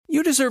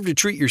deserve to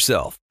treat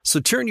yourself. So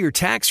turn your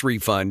tax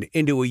refund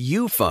into a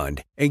you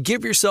fund and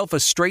give yourself a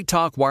Straight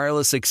Talk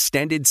Wireless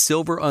Extended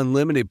Silver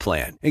Unlimited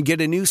plan and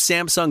get a new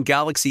Samsung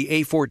Galaxy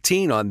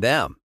A14 on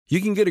them. You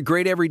can get a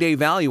great everyday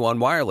value on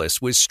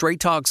wireless with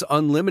Straight Talk's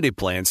unlimited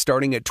plan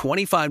starting at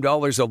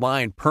 $25 a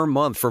line per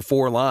month for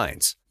 4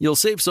 lines. You'll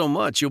save so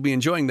much you'll be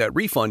enjoying that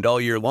refund all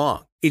year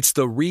long. It's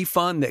the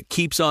refund that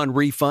keeps on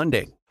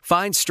refunding.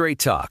 Find Straight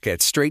Talk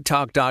at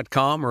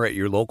straighttalk.com or at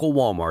your local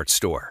Walmart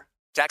store.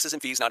 Taxes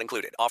and fees not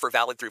included. Offer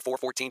valid through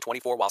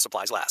 4/14/24 while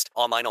supplies last.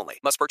 Online only.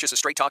 Must purchase a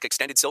Straight Talk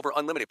Extended Silver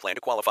Unlimited plan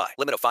to qualify.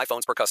 Limit of 5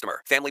 phones per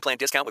customer. Family plan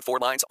discount with 4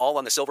 lines, all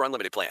on the Silver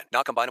Unlimited plan.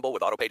 Not combinable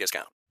with auto-pay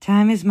discount.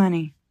 Time is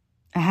money.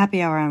 A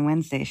happy hour on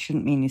Wednesday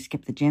shouldn't mean you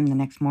skip the gym the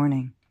next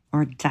morning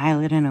or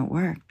dial it in at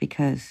work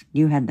because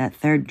you had that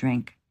third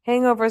drink.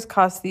 Hangovers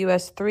cost the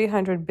U.S.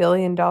 $300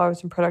 billion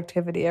in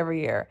productivity every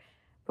year.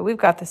 But we've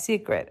got the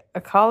secret,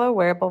 Acalo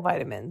wearable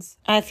vitamins.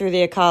 I threw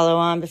the Acalo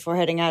on before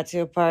heading out to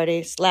a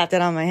party, slapped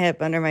it on my hip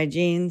under my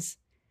jeans,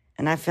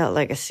 and I felt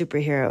like a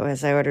superhero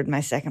as I ordered my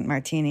second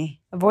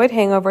martini. Avoid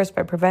hangovers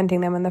by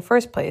preventing them in the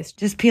first place.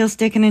 Just peel,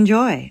 stick, and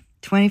enjoy.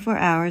 24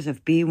 hours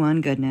of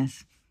B1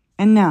 goodness.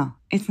 And no,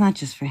 it's not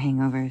just for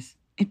hangovers.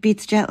 It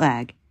beats jet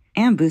lag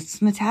and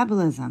boosts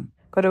metabolism.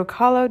 Go to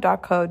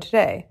acalo.co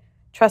today.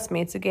 Trust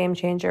me, it's a game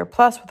changer.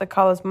 Plus, with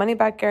Acalo's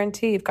money-back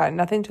guarantee, you've got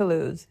nothing to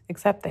lose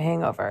except the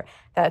hangover.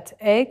 That's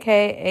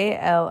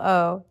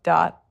AKALO.co.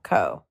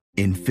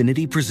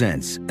 Infiniti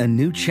presents a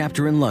new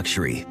chapter in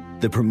luxury,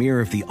 the premiere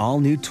of the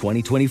all-new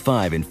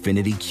 2025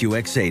 Infiniti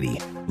QX80,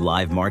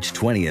 live March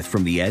 20th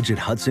from the Edge at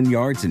Hudson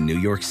Yards in New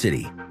York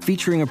City,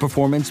 featuring a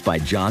performance by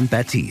John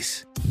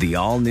Batiste. The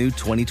all-new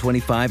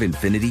 2025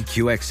 Infiniti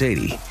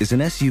QX80 is an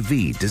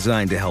SUV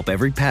designed to help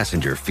every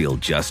passenger feel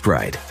just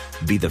right.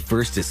 Be the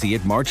first to see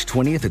it March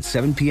 20th at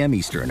 7 p.m.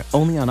 Eastern,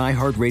 only on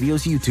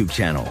iHeartRadio's YouTube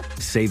channel.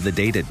 Save the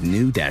date at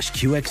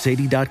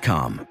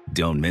new-QX80.com.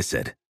 Don't miss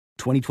it.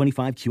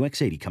 2025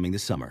 QX80 coming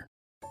this summer.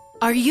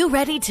 Are you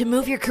ready to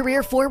move your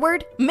career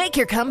forward? Make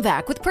your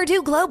comeback with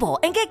Purdue Global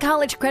and get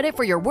college credit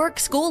for your work,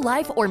 school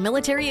life, or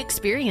military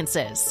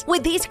experiences.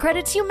 With these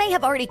credits, you may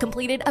have already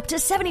completed up to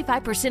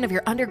 75% of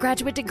your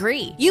undergraduate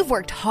degree. You've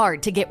worked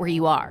hard to get where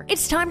you are.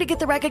 It's time to get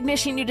the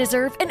recognition you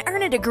deserve and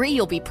earn a degree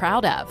you'll be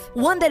proud of.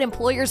 One that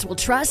employers will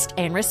trust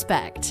and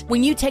respect.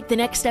 When you take the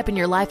next step in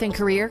your life and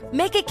career,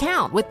 make it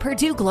count with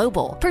Purdue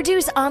Global,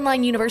 Purdue's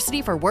online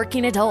university for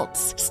working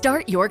adults.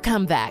 Start your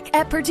comeback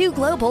at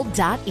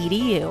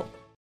purdueglobal.edu.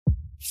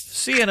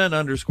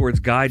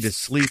 CNN_'s Guide to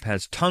Sleep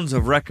has tons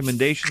of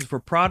recommendations for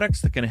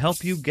products that can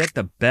help you get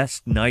the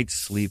best night's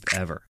sleep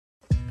ever.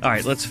 All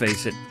right, let's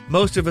face it,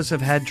 most of us have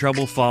had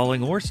trouble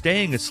falling or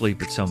staying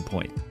asleep at some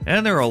point,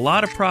 and there are a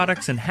lot of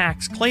products and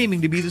hacks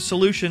claiming to be the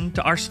solution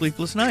to our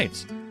sleepless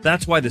nights.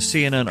 That's why the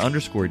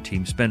CNN_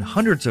 team spend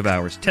hundreds of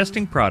hours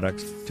testing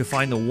products to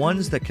find the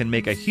ones that can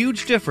make a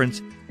huge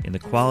difference in the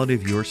quality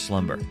of your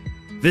slumber.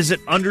 Visit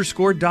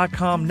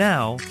underscore.com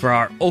now for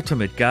our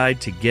ultimate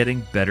guide to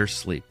getting better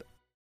sleep.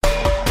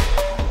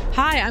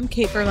 Hi, I'm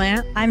Kate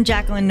Berlant. I'm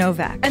Jacqueline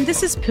Novak. And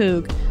this is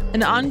Poog,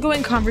 an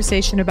ongoing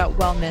conversation about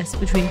wellness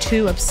between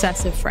two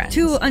obsessive friends.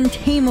 Two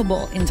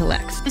untamable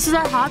intellects. This is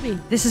our hobby.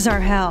 This is our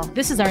hell.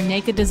 This is our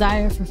naked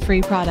desire for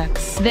free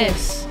products.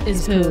 This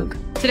is Poog.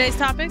 Today's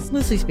topics?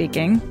 Loosely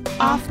speaking.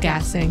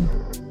 Off-gassing.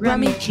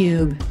 Rummy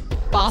Cube.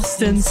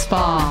 Boston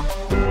Spa.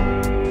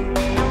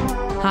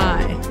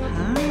 Hi.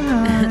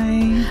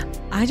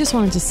 I just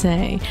wanted to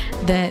say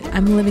that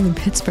I'm living in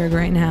Pittsburgh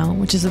right now,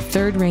 which is the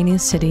third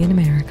rainiest city in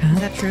America. Is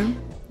that true?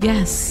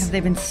 Yes. Have they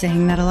been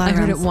saying that a lot? I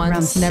heard it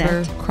once,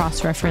 never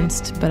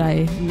cross-referenced, but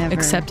I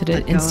accepted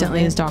it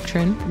instantly as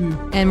doctrine.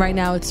 And right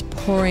now it's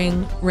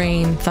pouring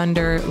rain,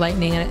 thunder,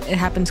 lightning, and it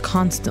happens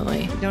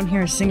constantly. You don't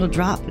hear a single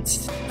drop.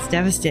 It's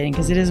devastating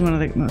because it is one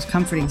of the most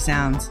comforting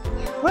sounds.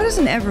 Why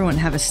doesn't everyone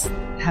have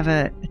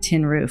a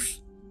tin roof?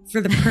 For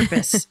the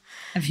purpose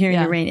of hearing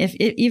the rain,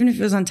 even if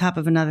it was on top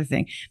of another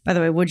thing. By the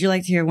way, would you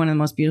like to hear one of the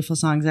most beautiful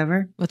songs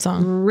ever? What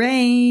song?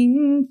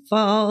 Rain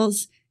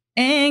falls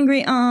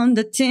angry on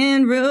the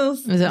tin roof.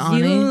 Is it on?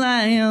 You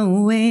lie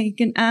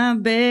awake in our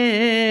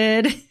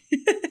bed.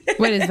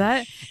 Wait, is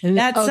that?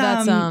 That's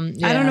I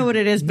don't know what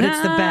it is, but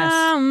it's the best.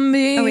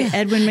 Oh wait,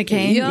 Edwin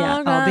McCain.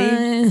 Yeah, I'll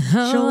be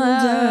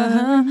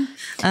shoulder.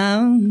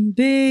 I'll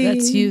be.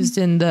 That's used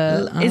in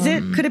the. Is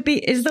it? Could it be?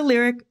 Is the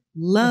lyric?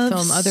 Love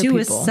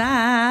suicide.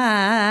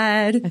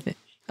 I think, it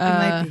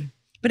might be.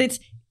 But it's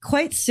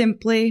quite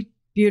simply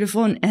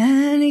beautiful. And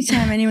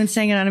anytime anyone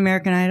sang it on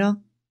American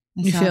Idol,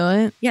 you feel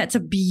it? Yeah, it's a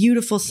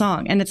beautiful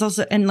song. And it's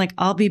also, and like,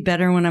 I'll be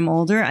better when I'm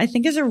older, I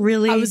think is a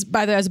really. I was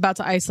about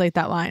to isolate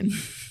that line.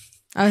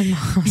 I was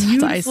beautiful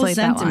about to isolate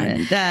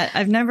sentiment that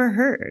I've never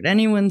heard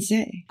anyone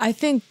say. I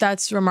think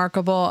that's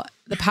remarkable.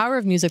 The power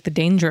of music, the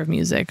danger of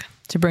music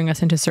to bring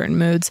us into certain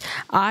moods.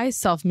 I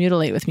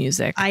self-mutilate with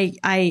music. I'm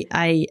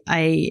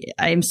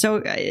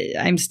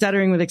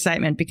stuttering with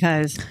excitement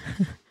because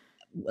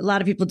a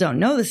lot of people don't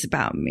know this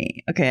about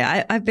me. Okay.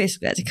 I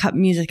basically had to cut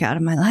music out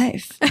of my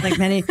life. Like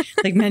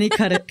many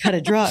cut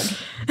a drug.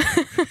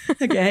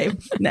 Okay.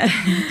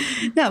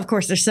 Now, of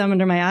course, there's some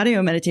under my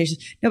audio meditations.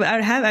 No, but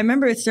I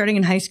remember it starting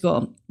in high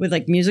school with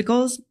like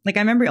musicals. Like I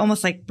remember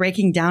almost like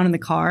breaking down in the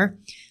car,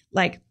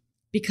 like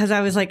because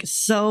I was like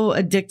so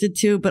addicted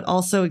to, but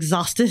also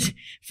exhausted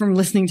from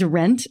listening to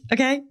Rent.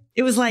 Okay.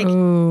 It was like,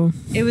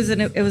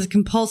 it was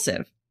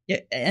compulsive.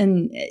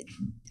 And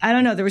I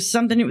don't know, there was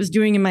something it was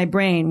doing in my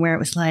brain where it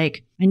was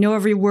like, I know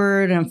every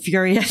word and I'm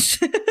furious.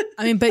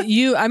 I mean, but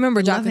I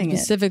remember talking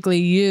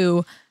specifically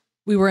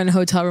we were in a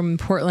hotel room in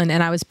Portland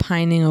and I was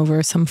pining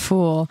over some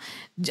fool.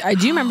 Do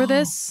you remember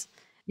this?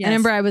 Yes. I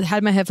remember I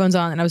had my headphones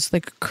on and I was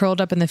like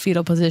curled up in the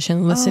fetal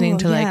position listening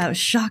to like it was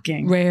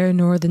shocking. Rare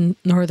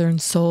northern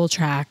soul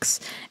tracks.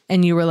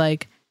 And you were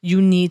like,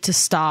 you need to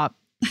stop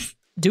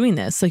doing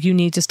this. Like you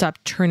need to stop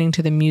turning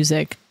to the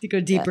music to go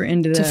deeper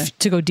into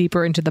to go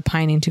deeper into the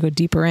pining, to go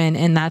deeper in.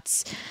 And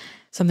that's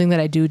something that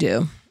I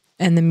do.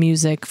 And the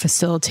music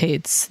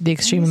facilitates the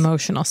extreme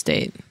emotional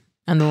state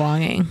and the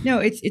longing. No,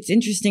 it's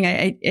interesting.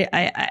 I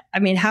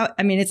mean,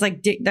 it's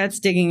like that's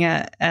digging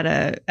at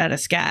a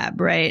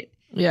scab, right?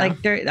 Yeah.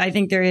 Like I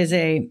think there is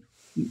a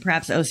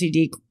perhaps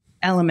OCD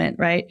element,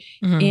 right?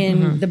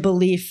 In the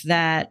belief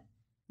that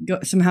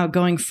somehow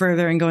going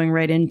further and going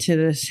right into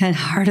the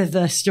heart of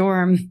the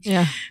storm,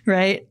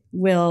 right,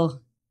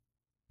 will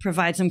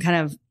provide some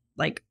kind of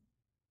like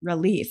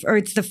relief, or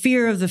it's the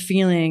fear of the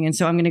feeling, and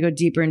so I'm going to go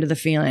deeper into the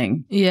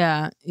feeling.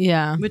 Yeah.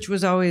 Which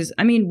was always,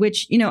 I mean,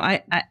 which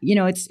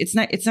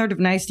it's sort of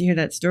nice to hear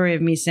that story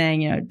of me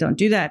saying, don't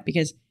do that,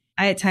 because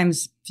I at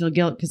times feel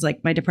guilt because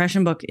like my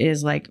depression book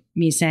is like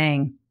me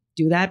saying,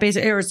 do that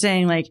basically, or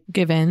saying like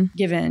give in.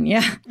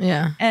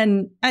 Yeah.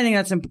 And I think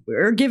that's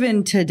or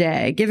given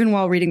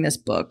while reading this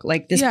book,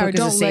 like this book is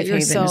a safe haven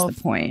is the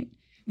point.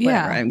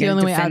 Yeah. The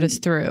only way out is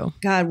through.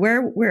 God,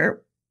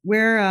 where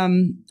I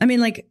mean,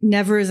 like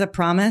never is a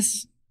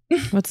promise.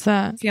 What's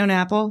that? Fiona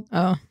Apple.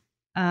 Oh.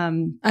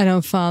 I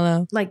don't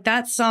follow. Like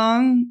that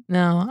song.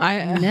 No,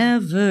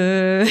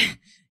 never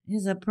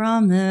is a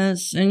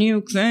promise and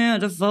you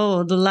can't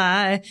afford to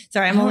lie.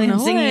 Sorry, I'm only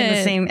singing in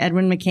the same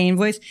Edwin McCain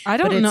voice. I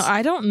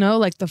don't know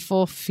like the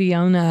full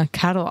Fiona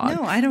catalog.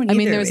 No, I don't either. I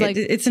mean, there's like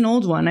it's an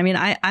old one. I mean,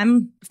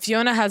 I'm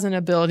Fiona has an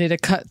ability to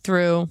cut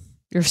through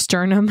your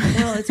sternum.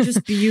 Well, it's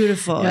just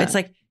beautiful. It's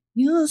like,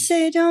 you'll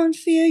say don't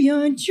fear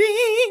your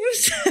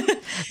dreams.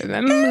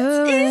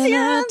 Remember when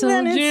I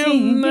told you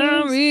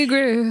my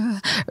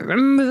regret.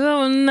 Remember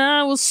when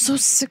I was so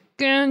sick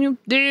and you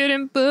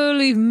didn't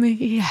believe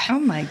me. Oh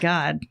my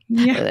God.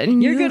 Yeah.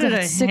 You're good at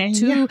it. Sick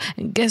too.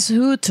 And guess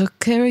who took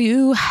care of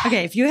you?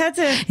 Okay, if you had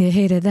to... You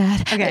hated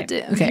that.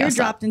 Okay, you're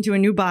dropped into a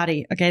new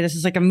body. Okay, this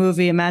is like a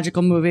movie, a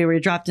magical movie where you're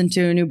dropped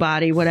into a new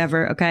body,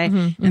 whatever, okay?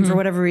 And for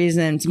whatever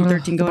reason, some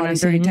 13 going on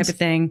 30 type of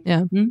thing.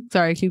 Yeah.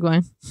 Sorry, keep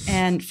going.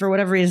 And for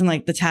whatever reason,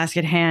 like the task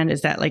at hand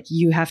is that like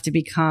you have to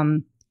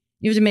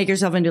make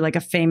yourself into like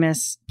a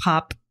famous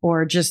pop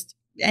or just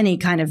any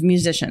kind of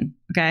musician,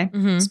 okay?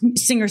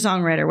 Singer,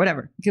 songwriter,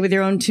 whatever. Okay, with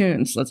your own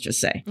tunes, let's just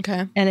say.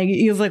 Okay. And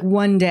you have like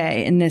one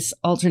day in this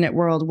alternate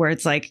world where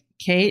it's like,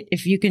 Kate,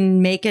 if you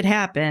can make it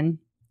happen,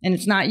 and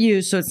it's not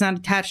you, so it's not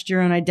attached to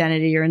your own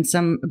identity, you're in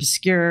some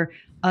obscure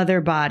other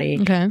body,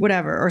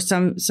 whatever, or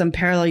some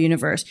parallel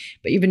universe,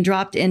 but you've been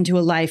dropped into a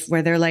life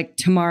where they're like,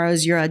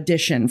 tomorrow's your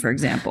audition, for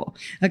example.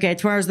 Okay,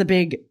 tomorrow's the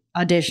big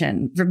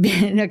audition for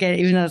being, okay,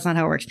 even though that's not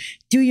how it works.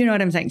 Do you know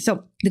what I'm saying?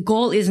 So the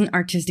goal isn't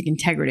artistic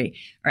integrity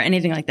or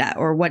anything like that,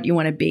 or what you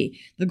want to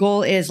be. The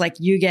goal is like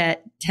you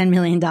get $10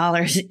 million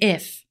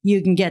if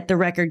you can get the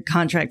record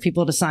contract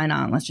people to sign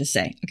on, let's just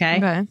say. Okay.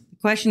 The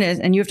question is,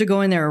 and you have to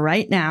go in there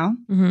right now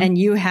and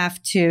you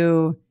have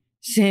to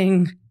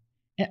sing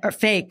or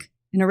fake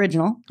an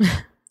original.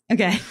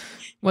 Okay.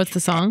 What's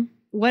the song?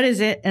 What is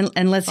it?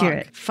 And let's hear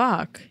it.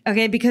 Fuck.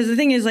 Okay. Because the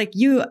thing is like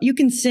you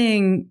can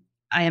sing,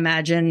 I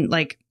imagine,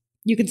 like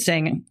you can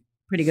sing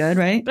pretty good,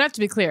 right? But I have to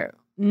be clear.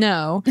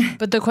 No.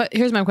 But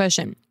here's my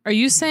question. Are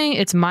you saying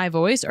it's my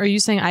voice, or are you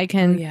saying I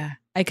can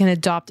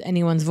adopt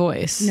anyone's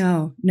voice?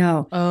 No.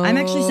 Oh. I'm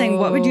actually saying,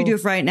 what would you do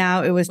if right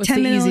now it was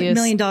 $10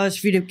 million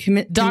for you to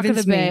commit? Dock of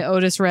the Bay,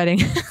 Otis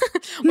Redding.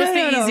 What's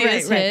the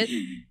easiest hit?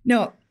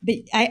 No, but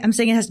I'm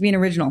saying it has to be an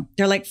original.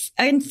 They're like,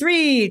 in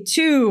 3,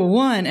 2,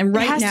 1, and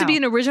right now. It has to be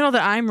an original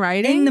that I'm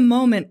writing? In the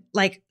moment,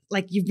 like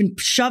you've been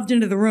shoved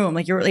into the room,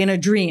 like you're in a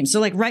dream. So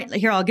like right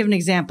here, I'll give an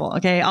example.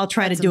 Okay. I'll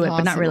try to do it,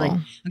 but not really.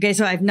 Okay.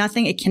 So I have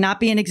nothing. It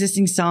cannot be an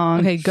existing song.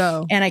 Okay,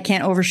 go. And I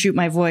can't overshoot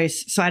my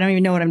voice. So I don't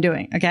even know what I'm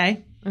doing.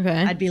 Okay.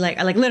 I'd be like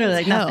literally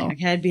like nothing.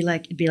 Okay. It'd be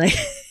like,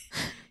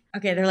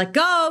 okay. They're like,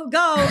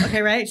 go.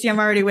 Okay. Right. See, I'm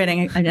already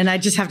waiting. And I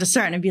just have to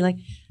start and I'd be like,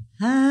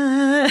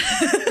 okay.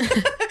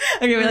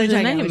 Let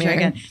me try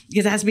again.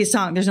 Because it has to be a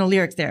song. There's no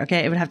lyrics there. Okay.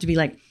 It would have to be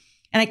like,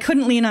 and I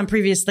couldn't lean on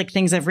previous like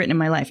things I've written in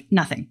my life.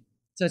 Nothing.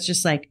 So it's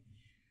just like,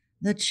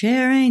 the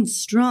chair ain't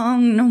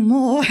strong no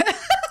more.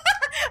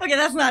 Okay,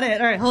 that's not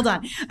it. All right, hold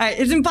on. All right,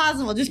 it's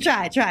impossible. Just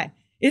try.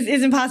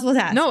 is impossible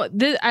to ask. No,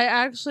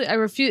 I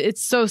refuse.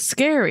 It's so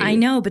scary. I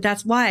know, but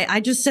that's why I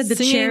just said the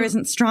chair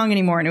isn't strong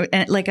anymore,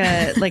 and like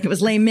it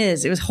was Les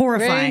Mis. It was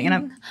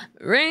horrifying,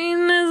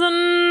 Rain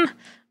is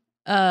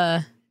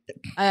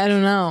I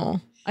don't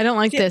know. I don't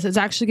like this. It's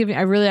actually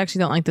I really actually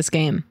don't like this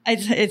game.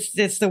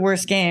 It's the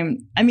worst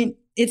game. I mean,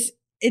 it's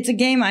a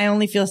game I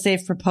only feel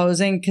safe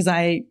proposing because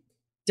I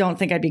don't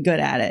think I'd be good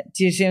at it.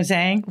 Do you see what I'm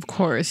saying? Of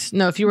course.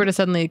 No, if you were to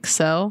suddenly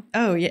excel.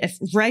 Oh, yeah.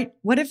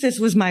 What if this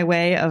was my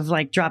way of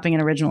like dropping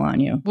an original on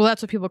you? Well,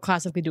 that's what people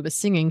classically do with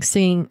singing.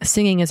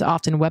 Singing is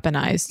often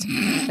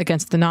weaponized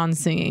against the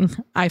non-singing,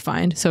 I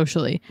find,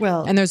 socially.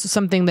 Well, and there's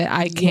something that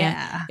I can't.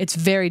 Yeah. It's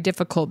very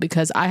difficult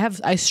because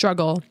I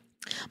struggle.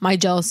 My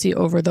jealousy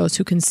over those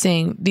who can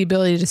sing, the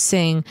ability to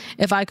sing.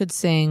 If I could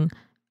sing,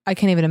 I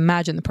can't even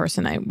imagine the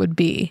person I would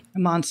be. A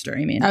monster,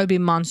 you mean? I would be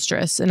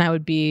monstrous, and I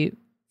would be,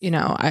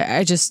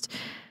 I just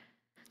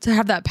to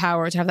have that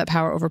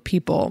power over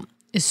people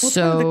is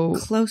so the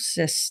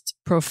closest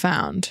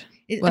profound.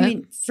 I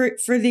mean,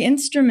 for the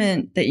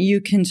instrument that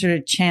you can sort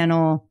of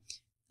channel,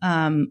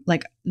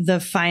 like the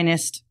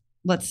finest,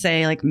 let's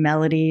say, like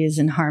melodies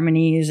and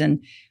harmonies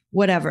and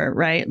whatever,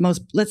 right?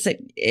 Let's say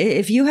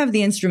if you have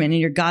the instrument in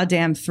your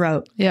goddamn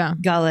throat,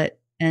 gullet,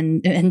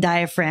 and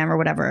diaphragm or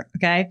whatever,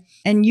 okay?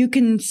 And you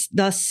can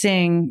thus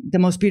sing the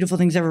most beautiful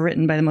things ever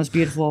written by the most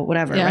beautiful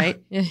whatever,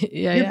 right?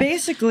 You're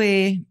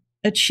basically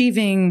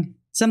achieving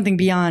something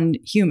beyond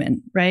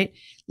human, right?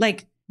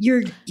 Like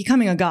you're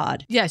becoming a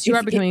god. Yes, you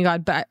are becoming a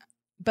god, but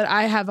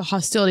I have a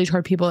hostility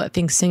toward people that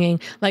think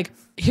singing, like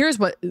here's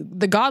what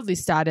the godly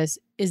status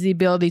is: the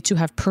ability to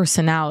have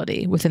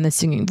personality within the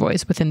singing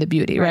voice, within the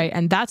beauty, right?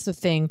 And that's the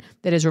thing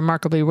that is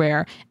remarkably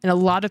rare. And a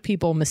lot of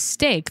people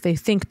mistake, they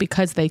think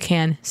because they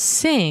can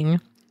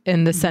sing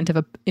in the sense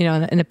of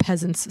in a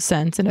peasant's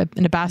sense, in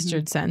a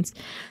bastard sense,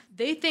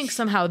 they think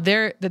somehow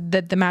that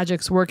the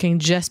magic's working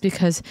just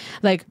because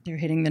like they're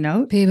hitting the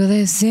note. People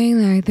that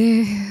sing like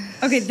this.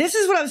 Okay, this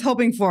is what I was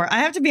hoping for. I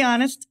have to be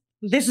honest.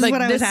 This is like,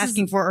 what I was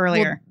asking for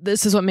earlier. Well,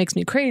 this is what makes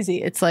me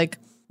crazy. It's like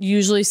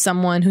usually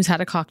someone who's had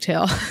a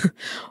cocktail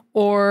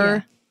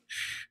or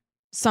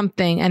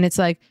something. And it's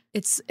like,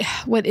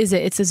 what is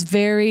it? It's this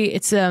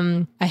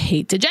I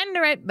hate to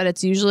gender it, but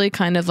it's usually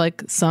kind of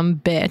like some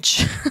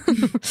bitch,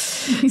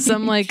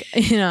 some like,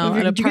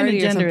 at a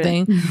party or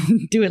something.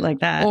 Do it like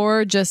that.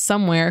 Or just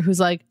somewhere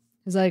who's like,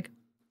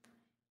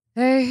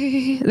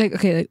 hey, like,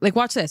 okay, like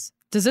watch this.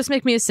 Does this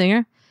make me a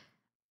singer?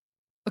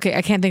 Okay,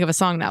 I can't think of a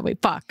song now.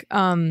 Wait, fuck.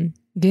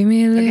 Give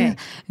me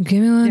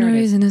one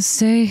reason to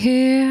stay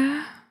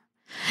here.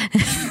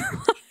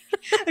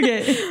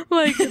 Okay,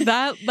 like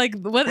that. Like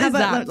what is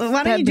that?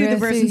 Why don't you do the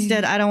verse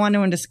instead? I don't want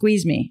no one to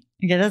squeeze me.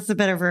 Okay, that's the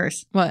better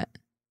verse. What?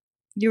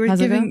 You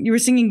were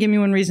singing "Give Me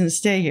One Reason to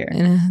Stay Here."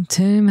 And I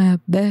turn my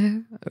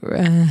back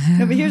around.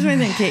 No, but here's my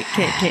thing,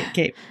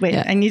 Kate. Wait,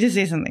 I need to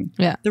say something.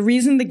 Yeah. The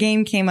reason the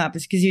game came up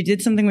is because you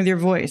did something with your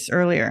voice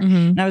earlier,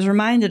 and I was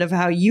reminded of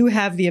how you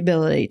have the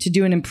ability to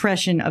do an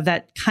impression of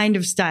that kind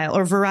of style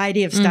or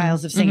variety of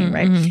styles of singing,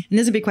 right? And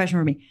this is a big question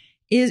for me: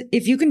 is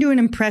if you can do an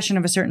impression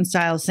of a certain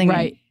style of singing,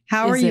 right.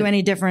 How are you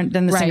any different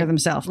than the singer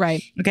themselves?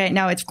 Right. Okay.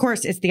 Now, of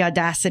course, it's the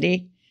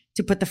audacity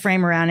to put the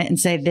frame around it and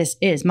say, "This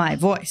is my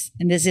voice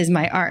and this is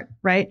my art,"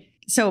 right?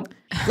 So,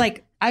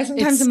 like, I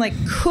sometimes I'm like,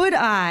 could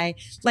I,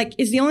 like,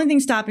 is the only thing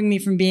stopping me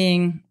from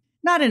being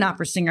not an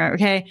opera singer,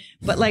 okay?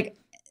 But like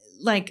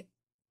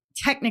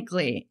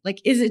technically, like,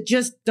 is it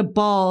just the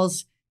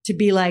balls to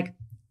be like,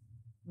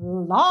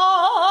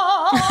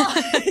 la?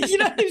 You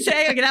know what I'm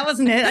saying? Okay, that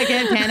wasn't it. I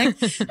can't panic.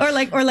 Or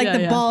like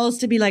the balls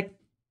to be like,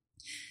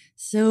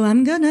 so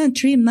I'm gonna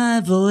treat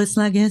my voice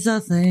like it's a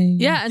thing.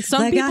 Yeah, and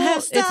some people,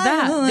 it's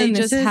that. They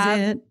just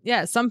have,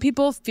 some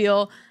people,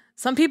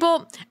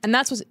 and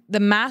that's what the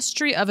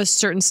mastery of a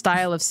certain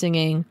style of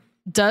singing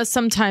does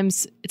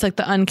sometimes, it's like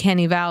the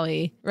uncanny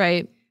valley,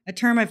 right? A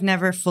term I've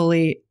never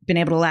fully been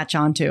able to latch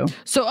onto.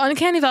 So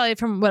uncanny valley,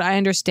 from what I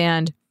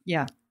understand,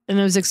 and it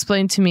was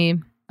explained to me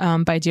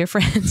by dear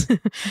friends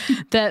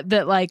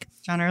that like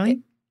John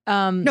Early.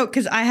 No,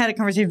 because I had a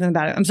conversation with him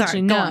about it. I'm sorry.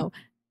 Actually, no,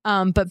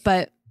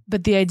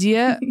 but the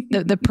idea,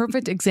 the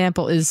perfect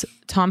example is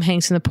Tom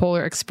Hanks in the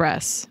Polar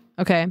Express.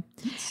 Okay.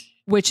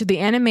 Which the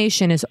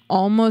animation is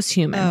almost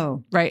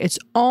human, right? It's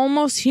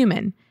almost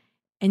human,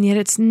 and yet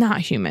it's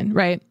not human,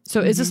 right? So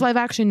is this live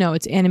action? No,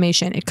 it's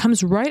animation. It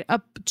comes right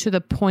up to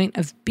the point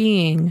of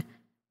being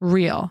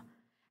real.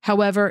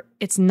 However,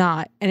 it's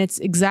not. And it's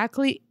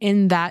exactly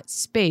in that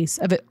space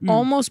of it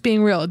almost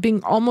being real, it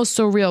being almost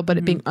so real, but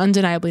it being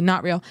undeniably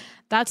not real.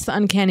 That's the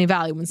uncanny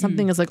valley, when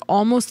something is like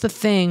almost the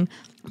thing,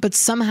 but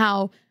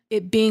somehow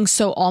it being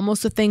so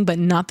almost a thing, but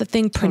not the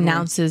thing,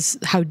 pronounces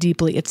how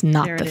deeply it's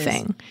not the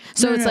thing.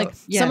 So it's like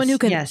someone who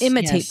can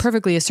imitate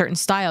perfectly a certain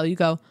style. You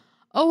go,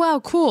 oh,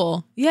 wow,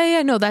 cool.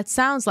 Yeah, no, that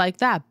sounds like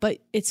that. But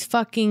it's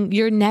fucking,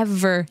 you're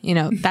never,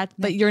 that,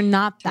 but you're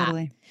not that.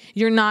 Totally.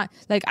 You're not,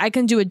 like, I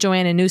can do a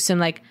Joanna Newsom,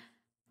 like,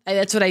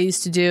 that's what I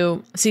used to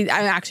do. See,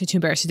 I'm actually too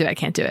embarrassed to do it. I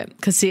can't do it.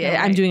 Because,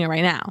 I'm doing it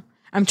right now.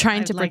 I'm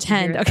trying to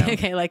pretend.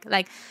 Okay,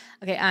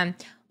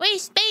 We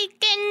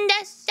speak in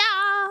the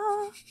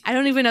song. I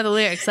don't even know the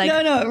lyrics. Like,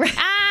 no. Right.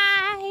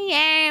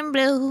 I am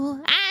blue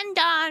and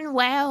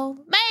unwell.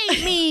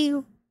 Make me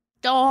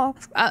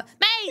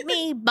make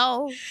me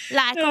bold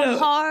like a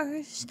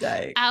horse.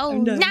 Oh,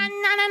 na, na,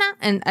 na, na.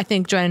 And I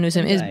think Joanna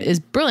Newsom is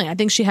brilliant. I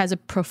think she has a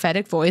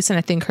prophetic voice, and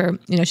I think her,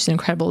 she's an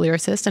incredible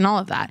lyricist and all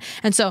of that.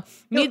 And so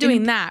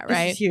doing that,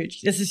 right?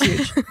 This is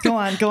huge. Go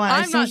on.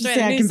 I'm not Joanna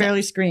Newsom. I can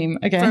barely scream.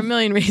 Okay. For a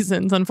million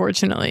reasons,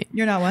 unfortunately.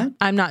 You're not what?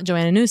 I'm not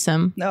Joanna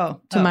Newsom. No.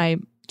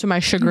 To my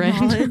chagrin.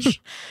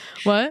 Knowledge.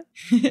 What?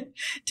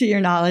 To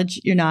your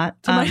knowledge, you're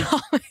not. To my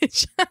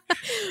knowledge.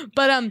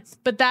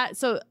 But that,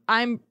 so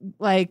I'm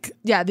like,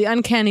 the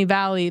uncanny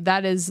valley,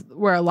 that is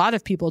where a lot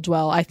of people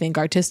dwell, I think,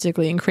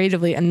 artistically and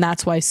creatively. And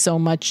that's why so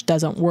much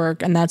doesn't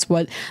work. And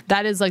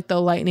that is like the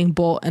lightning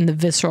bolt and the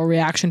visceral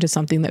reaction to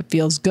something that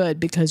feels good,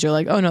 because you're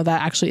like, oh no,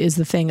 that actually is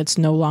the thing. It's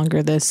no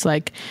longer this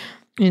like,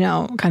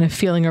 kind of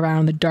feeling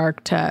around in the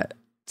dark to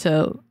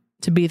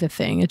be the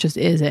thing. It just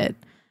is it.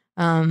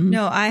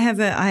 No, I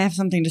have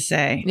something to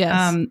say.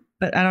 Yes.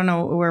 But I don't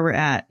know where we're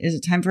at. Is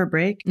it time for a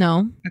break?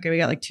 No. Okay, we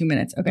got like 2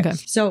 minutes. Okay.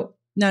 So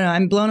no,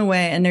 I'm blown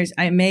away. And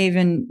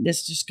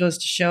this just goes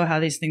to show how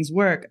these things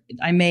work.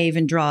 I may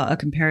even draw a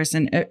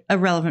comparison, a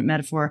relevant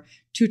metaphor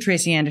to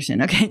Tracy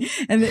Anderson. Okay.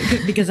 And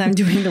because I'm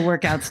doing the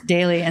workouts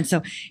daily. And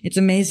so it's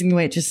amazing the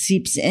way it just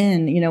seeps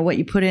in, what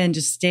you put in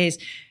just stays.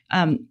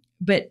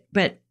 But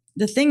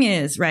the thing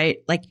is, right,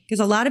 like, because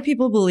a lot of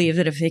people believe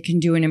that if they can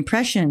do an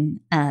impression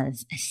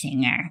as a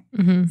singer,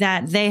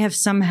 that they have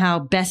somehow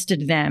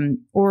bested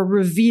them or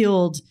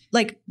revealed,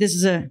 like, this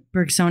is a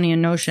Bergsonian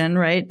notion,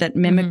 right, that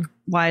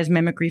why is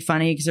mimicry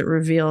funny? Because it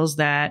reveals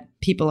that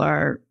people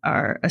are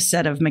a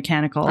set of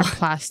mechanical. Or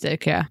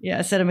plastic, yeah. Yeah,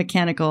 a set of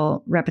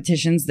mechanical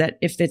repetitions that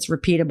if it's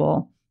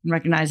repeatable and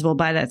recognizable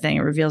by that thing,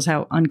 it reveals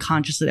how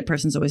unconsciously that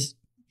person's always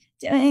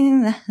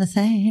doing the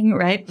thing,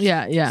 right?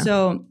 Yeah.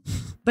 So,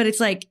 but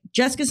it's like,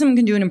 just because someone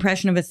can do an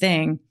impression of a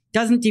thing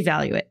doesn't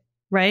devalue it,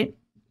 right?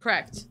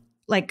 Correct.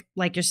 Like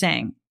you're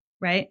saying,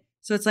 right?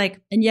 So it's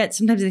like, and yet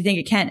sometimes they think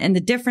it can. And the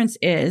difference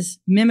is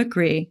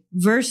mimicry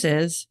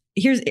versus,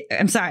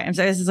 I'm sorry,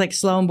 this is like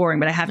slow and boring,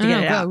 but I have to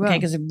get it out, okay?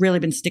 Because I've really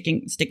been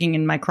sticking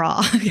in my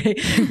craw, okay?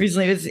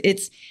 Recently,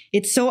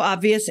 it's so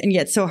obvious and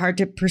yet so hard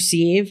to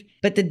perceive.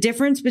 But the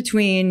difference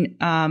between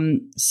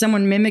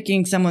someone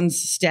mimicking someone's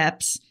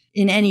steps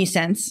in any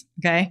sense,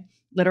 okay,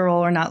 literal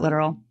or not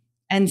literal,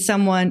 and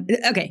someone,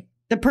 okay,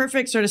 the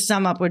perfect sort of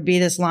sum up would be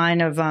this line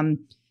of,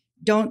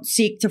 don't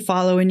seek to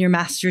follow in your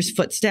master's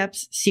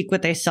footsteps, seek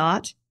what they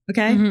sought,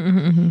 okay?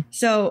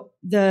 So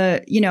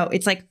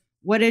it's like,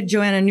 what did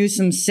Joanna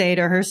Newsom say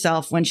to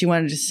herself when she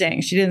wanted to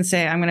sing? She didn't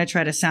say, I'm going to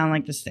try to sound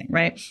like this thing,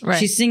 right?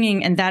 She's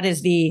singing, and that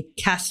is the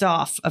cast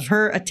off of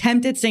her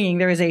attempted singing.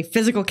 There is a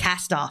physical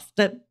cast off,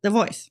 the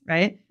voice,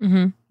 right?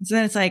 So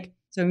then it's like,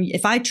 so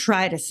if I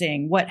try to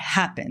sing, what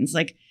happens?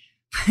 Like,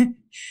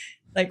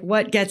 like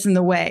what gets in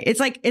the way? It's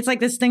like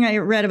this thing I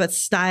read about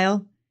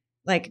style,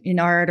 like in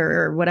art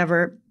or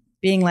whatever,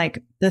 being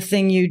like the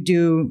thing you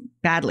do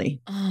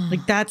badly.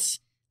 Like that's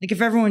like,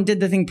 if everyone did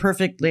the thing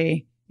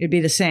perfectly, it'd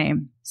be the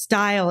same.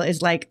 Style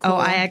is like, cool.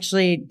 I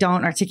actually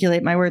don't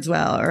articulate my words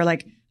well, or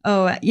like,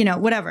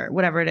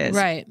 whatever it is.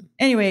 Right.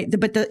 Anyway,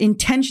 but the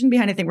intention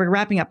behind the thing, we're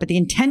wrapping up, but the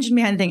intention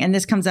behind the thing, and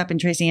this comes up in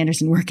Tracy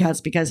Anderson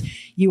workouts because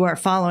you are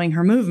following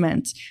her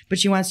movements, but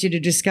she wants you to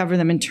discover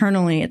them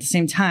internally at the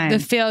same time. The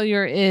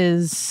failure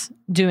is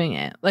doing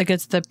it. Like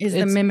it's the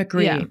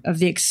mimicry of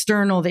the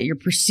external that you're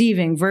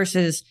perceiving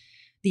versus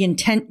the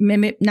intent,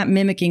 not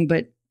mimicking,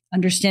 but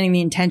understanding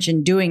the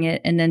intention, doing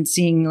it, and then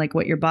seeing like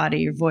what your body,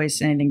 your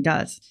voice, anything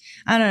does.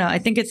 I don't know. I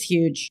think it's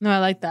huge. No, I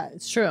like that.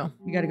 It's true.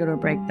 We got to go to a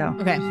break though.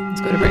 Okay,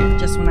 let's go to break.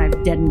 Just when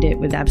I've deadened it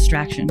with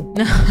abstraction.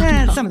 No.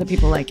 Some of the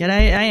people like it.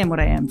 I am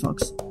what I am,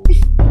 folks.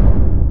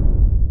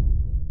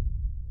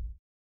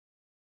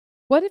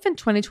 What if in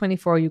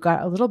 2024 you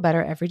got a little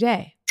better every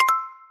day?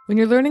 When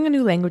you're learning a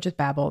new language with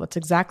Babbel, that's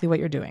exactly what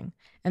you're doing.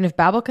 And if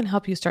Babbel can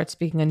help you start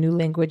speaking a new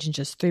language in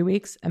just 3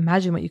 weeks,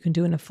 imagine what you can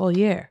do in a full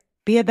year.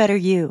 Be a better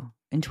you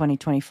in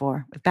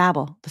 2024 with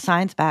Babbel, the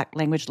science-backed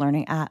language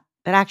learning app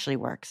that actually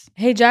works.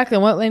 Hey,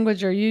 Jacqueline, what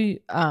language are you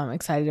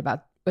excited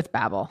about with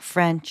Babbel?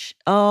 French.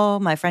 Oh,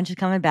 my French is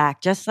coming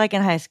back, just like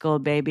in high school,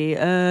 baby.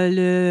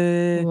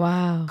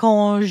 Wow.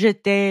 Quand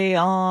j'étais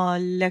en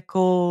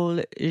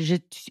l'école,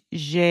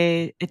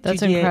 j'ai étudié.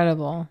 That's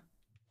incredible.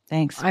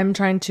 Thanks. I'm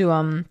trying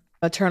to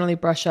eternally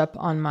brush up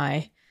on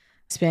my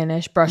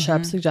Spanish,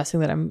 up,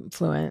 suggesting that I'm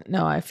fluent.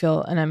 No, I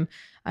feel, and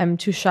I'm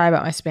too shy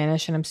about my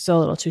Spanish, and I'm still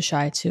a little too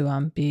shy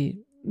to be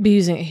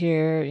using it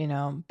here,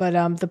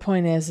 But the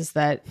point is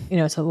that,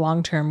 it's a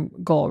long-term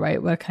goal,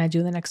 right? What can I do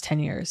in the next 10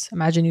 years?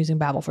 Imagine using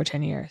Babbel for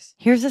 10 years.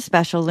 Here's a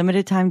special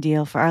limited time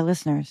deal for our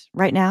listeners.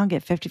 Right now,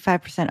 get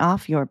 55%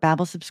 off your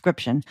Babbel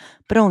subscription,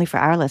 but only for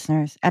our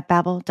listeners at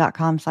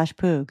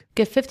babbel.com/poog.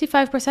 Get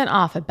 55%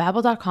 off at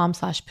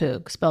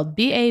babbel.com/poog, spelled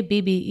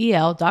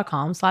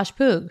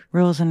BABBEL.com/poog.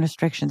 Rules and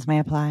restrictions may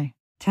apply.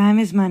 Time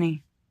is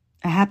money.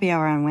 A happy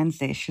hour on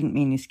Wednesday shouldn't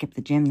mean you skip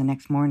the gym the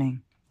next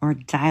morning or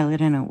dial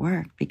it in at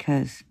work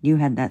because you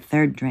had that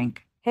third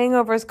drink.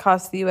 Hangovers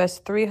cost the U.S.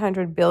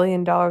 $300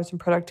 billion in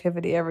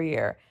productivity every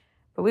year.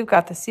 But we've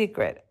got the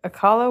secret,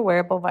 Akalo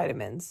wearable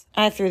vitamins.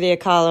 I threw the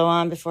Akalo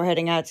on before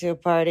heading out to a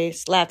party,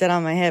 slapped it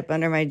on my hip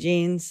under my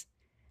jeans,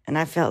 and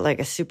I felt like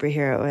a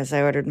superhero as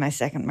I ordered my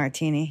second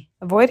martini.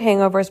 Avoid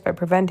hangovers by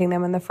preventing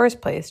them in the first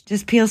place.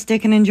 Just peel,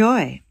 stick, and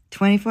enjoy.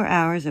 24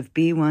 hours of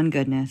B1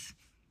 goodness.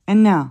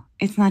 And no,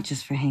 it's not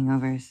just for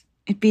hangovers.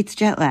 It beats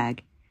jet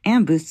lag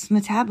and boosts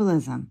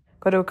metabolism.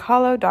 Go to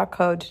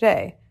akalo.co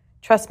today.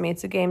 Trust me,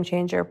 it's a game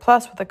changer.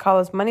 Plus, with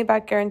Akalo's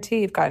money-back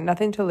guarantee, you've got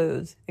nothing to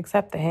lose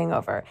except the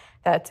hangover.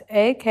 That's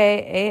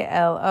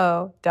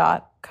akalo.co.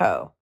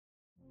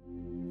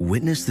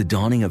 Witness the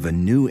dawning of a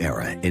new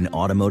era in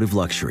automotive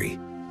luxury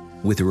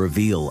with a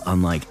reveal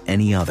unlike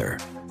any other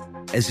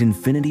as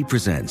Infiniti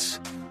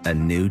presents a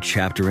new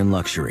chapter in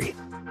luxury,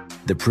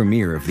 the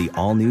premiere of the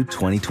all-new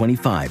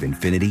 2025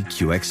 Infiniti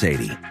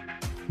QX80.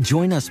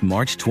 Join us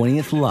March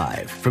 20th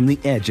live from the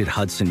Edge at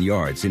Hudson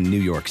Yards in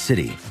New York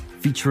City,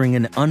 featuring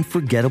an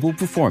unforgettable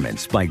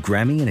performance by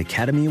Grammy and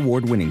Academy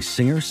Award-winning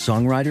singer,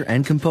 songwriter,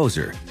 and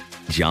composer,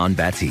 Jon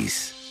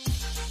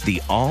Batiste.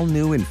 The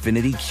all-new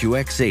Infiniti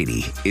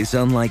QX80 is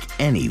unlike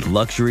any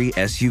luxury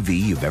SUV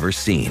you've ever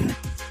seen.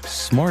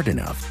 Smart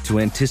enough to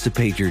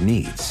anticipate your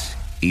needs,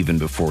 even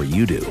before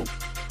you do.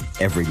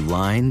 Every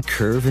line,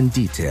 curve, and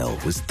detail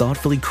was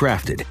thoughtfully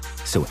crafted,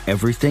 so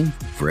everything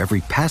for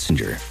every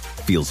passenger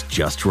feels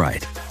just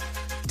right.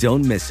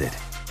 Don't miss it.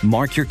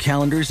 Mark your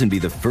calendars and be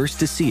the first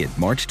to see it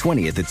March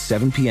 20th at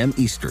 7 p.m.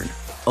 Eastern,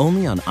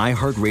 only on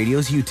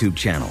iHeartRadio's YouTube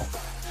channel.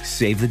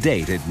 Save the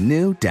date at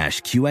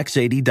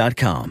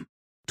new-QX80.com.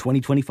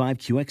 2025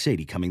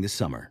 QX80 coming this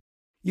summer.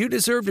 You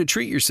deserve to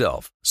treat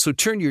yourself, so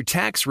turn your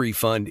tax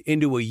refund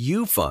into a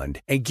U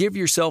fund and give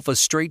yourself a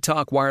Straight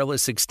Talk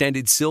Wireless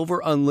Extended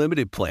Silver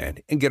Unlimited plan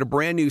and get a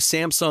brand new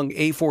Samsung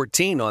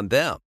A14 on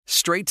them.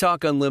 Straight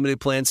Talk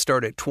Unlimited plans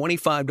start at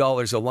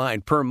 $25 a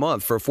line per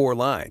month for 4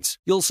 lines.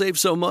 You'll save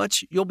so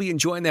much, you'll be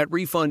enjoying that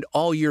refund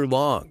all year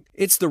long.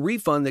 It's the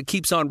refund that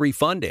keeps on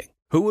refunding.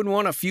 Who would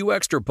want a few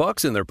extra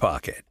bucks in their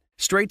pocket?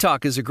 Straight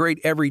Talk is a great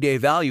everyday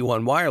value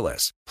on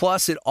wireless.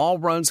 Plus, it all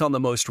runs on the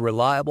most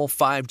reliable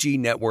 5G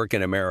network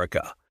in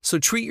America. So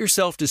treat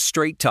yourself to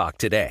Straight Talk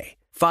today.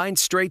 Find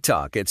Straight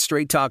Talk at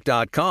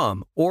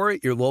straighttalk.com or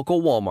at your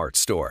local Walmart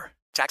store.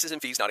 Taxes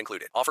and fees not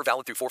included. Offer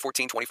valid through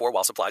 4/14/24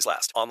 while supplies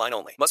last. Online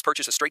only. Must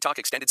purchase a Straight Talk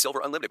Extended Silver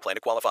Unlimited plan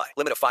to qualify.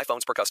 Limit of 5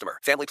 phones per customer.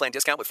 Family plan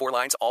discount with 4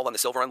 lines all on the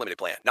Silver Unlimited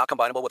plan. Not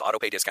combinable with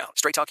autopay discount.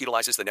 Straight Talk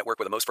utilizes the network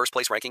with the most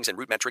first-place rankings and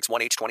Root Metrics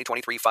 1H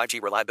 2023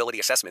 5G reliability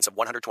assessments of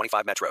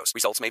 125 metros.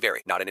 Results may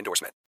vary. Not an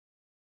endorsement.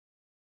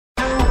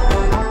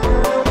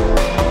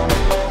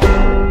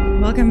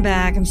 Welcome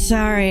back. I'm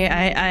sorry.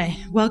 I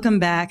welcome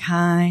back.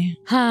 Hi.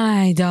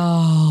 Hi,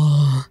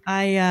 doll.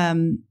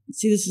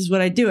 See, this is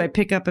what I do. I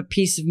pick up a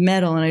piece of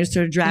metal and I just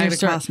sort of drag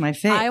it across my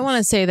face. I want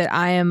to say that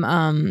I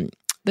am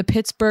the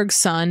Pittsburgh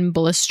sun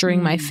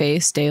blistering my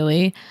face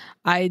daily.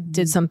 I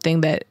did something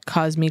that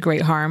caused me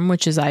great harm,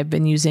 which is I've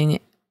been using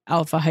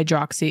alpha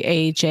hydroxy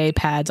AHA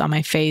pads on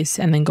my face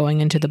and then going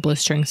into the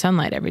blistering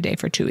sunlight every day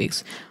for 2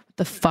 weeks. What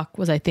the fuck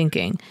was I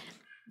thinking?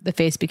 The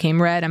face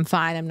became red. I'm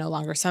fine. I'm no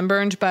longer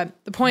sunburned. But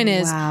the point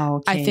is,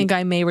 I think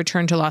I may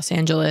return to Los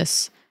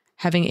Angeles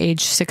having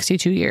aged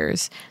 62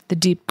 years. The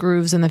deep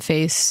grooves in the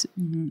face.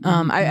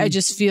 I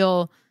just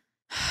feel...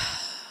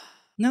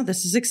 No,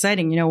 this is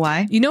exciting. You know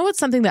why? You know what's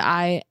something that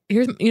my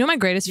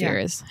greatest fear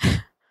is?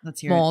 Let's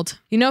hear mold.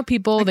 You know,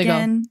 people, they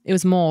go, it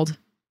was mold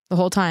the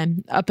whole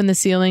time, up in the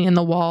ceiling, in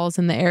the walls,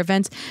 in the air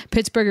vents.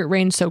 Pittsburgh, it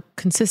rained so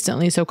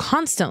consistently, so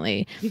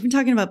constantly. You've been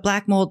talking about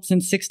black mold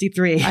since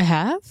 63. I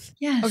have?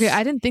 Yes. Okay,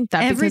 I didn't think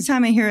that. Every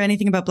time I hear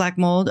anything about black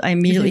mold, I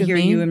immediately hear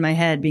you in my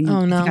head being,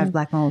 I think I have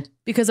black mold.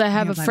 Because I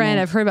have a friend,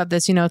 I've heard about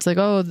this, you know, it's like,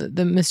 oh,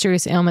 the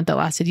mysterious ailment that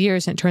lasted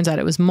years, and it turns out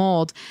it was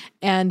mold.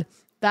 And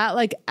that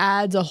like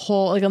adds a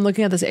whole, like I'm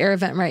looking at this air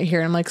vent right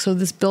here, and I'm like, so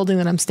this building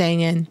that I'm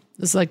staying in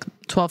is like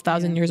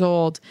 12,000 years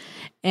old.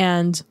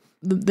 And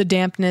the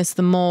dampness,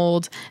 the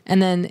mold,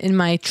 and then in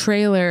my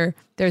trailer,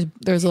 there's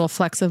little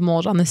flecks of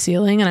mold on the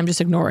ceiling, and I'm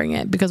just ignoring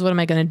it because what am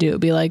I going to do?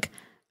 Be like,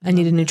 I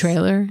need a new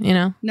trailer, you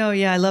know? No,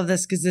 yeah, I love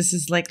this because this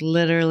is like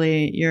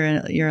literally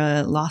you're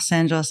a Los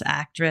Angeles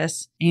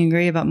actress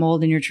angry about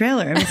mold in your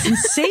trailer. I mean, it's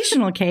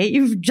sensational, Kate.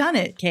 You've done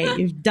it, Kate.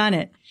 You've done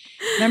it.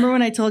 Remember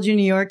when I told you in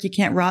New York you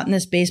can't rot in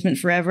this basement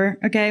forever?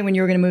 Okay, when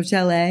you were going to move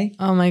to LA.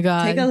 Oh my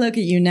God! Take a look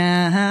at you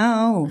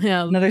now.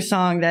 Yeah. Another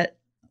song that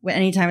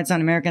anytime it's on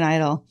American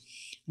Idol.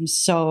 I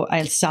sob.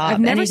 I've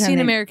never seen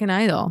American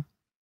Idol.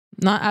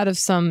 Not out of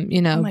some,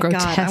 oh my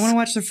grotesque. God. I want to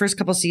watch the first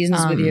couple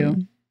seasons with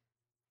you.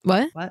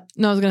 What?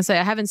 No, I was going to say,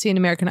 I haven't seen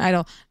American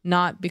Idol,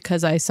 not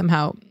because I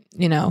somehow,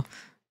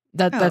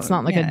 that's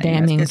not like a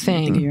damning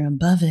thing. Think you're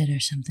above it or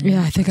something.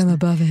 Yeah, I think I'm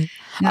above it.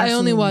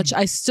 Absolutely.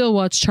 I still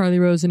watch Charlie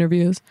Rose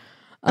interviews.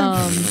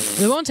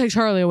 They won't take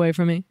Charlie away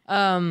from me.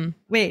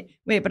 Wait,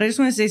 but I just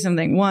want to say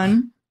something.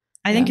 One,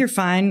 I think you're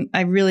fine.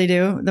 I really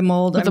do. The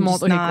mold, I'm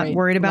just not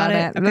worried about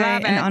it. Okay.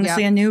 And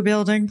honestly, a new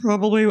building,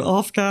 probably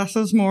off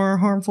gases, more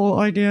harmful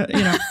idea,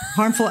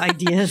 harmful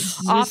ideas.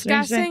 Off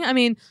gassing? I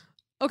mean,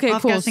 Okay, cool.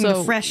 Off-gassing So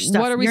the fresh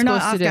stuff. what are we You're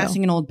not supposed to do?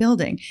 off-gassing an old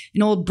building,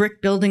 an old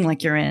brick building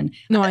like you're in.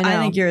 No, I know. I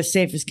think you're as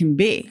safe as can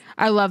be.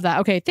 I love that.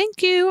 Okay,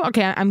 thank you.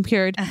 Okay, I'm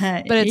cured.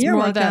 But it's You're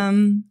more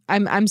welcome.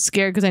 that I'm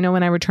scared because I know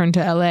when I return to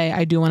LA,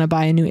 I do want to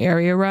buy a new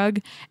area rug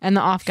and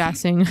the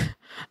off-gassing.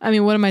 I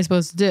mean, what am I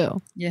supposed to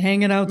do? You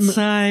hang it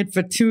outside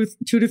for 2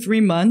 to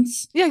 3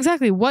 months. Yeah,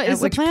 exactly. What is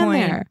the plan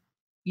there?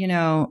 You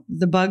know,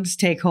 the bugs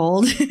take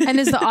hold. And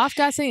is the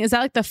off-gassing, is that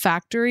like the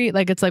factory?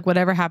 Like it's like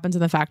whatever happens in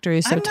the factory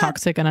is so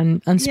toxic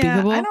and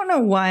unspeakable? Yeah, I don't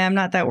know why I'm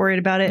not that worried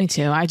about it. Me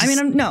too. I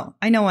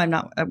know I'm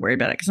not worried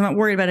about it because I'm not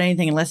worried about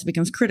anything unless it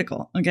becomes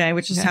critical. Okay.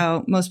 Which is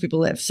how most people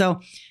live. So,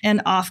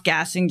 and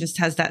off-gassing just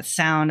has that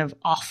sound of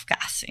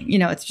off-gassing. You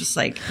know, it's just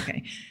like,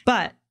 okay.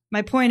 But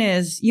my point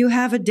is you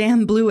have a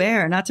damn Blue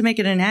Air, not to make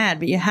it an ad,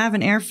 but you have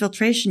an air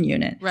filtration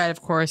unit. Right. Of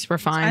course. We're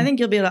fine. So I think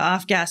you'll be able to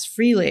off-gas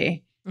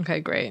freely.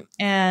 Okay, great.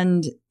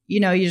 And, you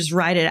know, you just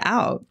ride it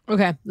out.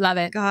 Okay, love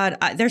it. God,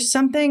 there's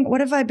something. What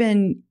have I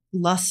been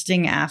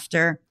lusting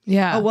after?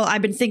 Yeah. Oh, well,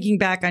 I've been thinking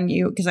back on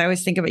you because I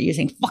always think about you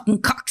saying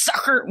fucking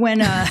cocksucker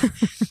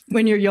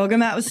when your yoga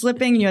mat was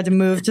slipping and you had to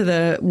move to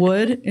the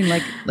wood in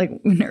like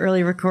an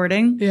early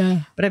recording.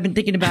 Yeah. But I've been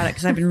thinking about it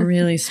because I've been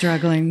really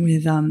struggling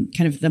with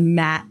kind of the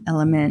mat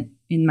element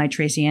in my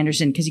Tracy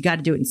Anderson because you got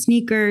to do it in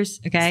sneakers,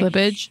 okay?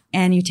 Slippage.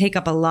 And you take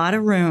up a lot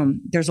of room.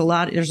 There's a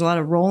lot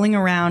of rolling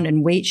around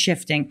and weight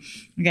shifting,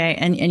 okay?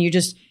 And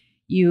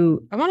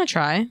you I want to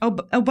try. Oh,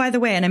 by the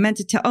way, and I meant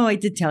to tell. Oh, I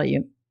did tell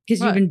you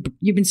because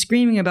you've been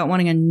screaming about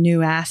wanting a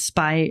new ass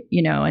by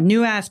June, a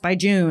new ass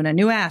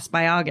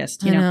by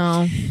August. You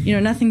know,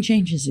 nothing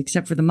changes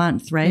except for the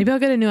month, right? Maybe I'll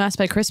get a new ass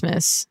by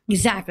Christmas.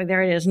 Exactly,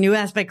 there it is, new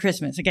ass by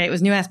Christmas. Okay, it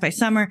was new ass by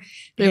summer.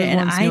 It was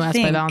once new ass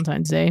by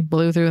Valentine's Day.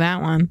 Blew through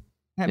that one.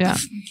 Yeah.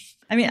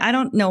 I mean, I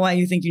don't know why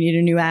you think you need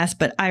a new ass,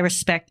 but I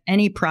respect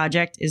any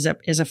project is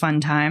a fun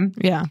time.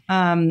 Yeah.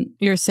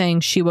 You're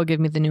saying she will give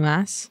me the new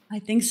ass? I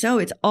think so.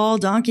 It's all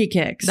donkey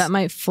kicks. That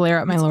might flare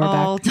up my lower back.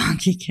 All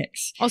donkey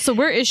kicks. Also,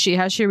 where is she?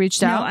 Has she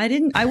reached out?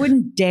 No, I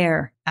wouldn't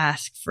dare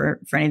ask for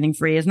anything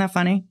free. Isn't that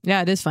funny?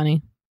 Yeah, it is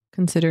funny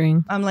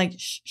considering. I'm like,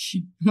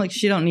 she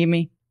don't need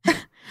me.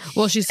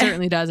 Well, she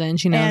certainly doesn't.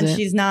 She knows and it.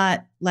 She's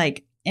not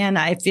like, and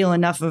I feel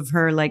enough of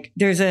her. Like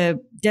there's a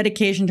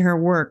dedication to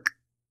her work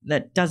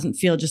that doesn't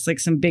feel just like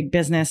some big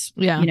business,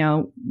 you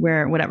know,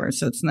 where whatever.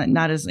 So it's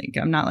not as like,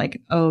 I'm not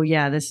like, oh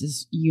yeah, this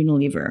is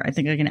Unilever. I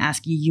think I can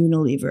ask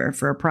Unilever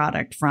for a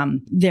product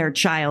from their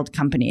child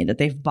company that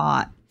they've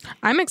bought.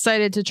 I'm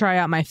excited to try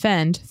out my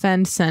Fend.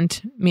 Fend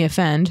sent me a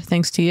Fend,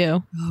 thanks to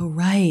you. Oh,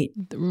 right.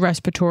 The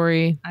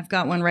respiratory. I've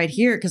got one right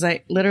here because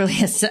I literally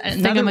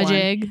another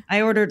one.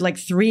 I ordered like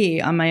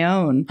 3 on my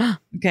own.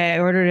 Okay. I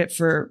ordered it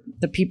for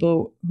the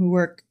people who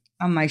work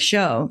on my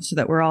show so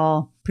that we're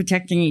all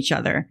protecting each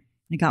other.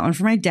 I got one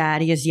for my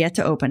dad. He has yet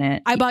to open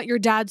it. I bought your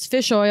dad's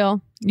fish oil.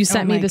 You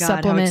sent me the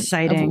supplement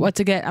of what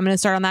to get. I'm going to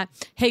start on that.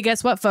 Hey,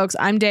 guess what, folks?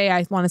 I'm day,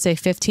 I want to say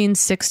 15,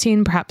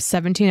 16, perhaps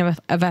 17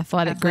 of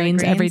Athletic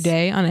Greens every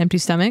day on an empty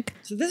stomach.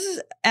 So this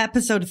is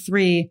episode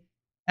 3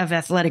 of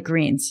Athletic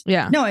Greens.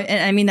 Yeah. No,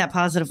 I mean that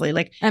positively.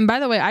 Like, and by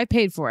the way, I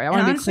paid for it. I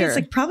want to be clear. It's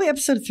like probably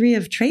episode 3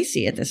 of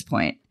Tracy at this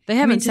point. They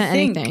haven't sent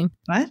anything.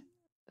 What?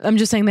 I'm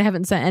just saying they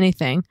haven't sent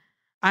anything.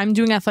 I'm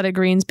doing Athletic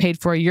Greens paid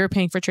for. You're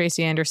paying for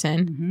Tracy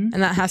Anderson,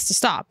 and that has to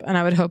stop. And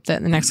I would hope that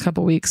in the next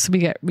couple of weeks we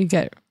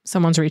get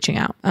someone's reaching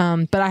out.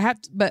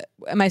 But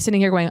am I sitting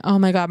here going, oh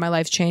my God, my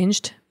life's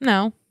changed?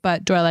 No,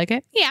 but do I like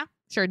it? Yeah,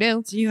 sure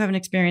do. So you haven't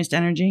experienced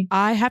energy?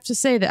 I have to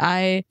say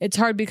that it's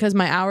hard because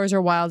my hours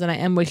are wild and I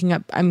am waking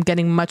up. I'm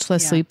getting much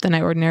less sleep than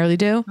I ordinarily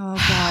do.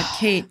 Oh God,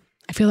 Kate,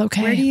 I feel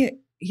okay.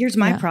 Here's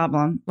my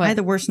problem. What? I had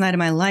the worst night of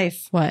my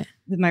life. What?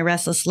 With my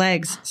restless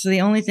legs. So the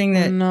only thing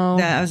that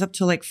I was up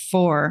till like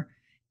 4.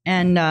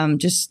 And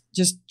just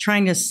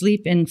trying to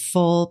sleep in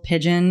full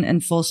pigeon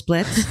and full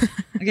splits.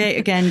 Okay,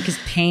 again, because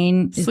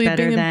pain is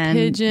better than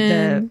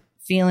the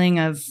feeling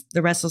of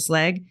the restless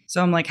leg.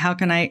 So I'm like, how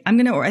can I think I'm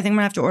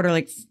gonna have to order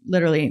like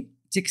literally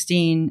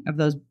 16 of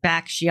those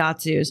back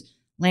shiatsus,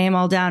 lay them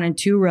all down in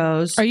 2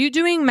 rows. Are you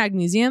doing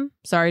magnesium?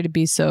 Sorry to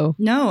be so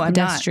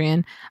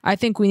pedestrian. I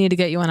think we need to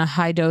get you on a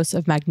high dose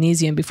of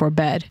magnesium before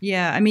bed.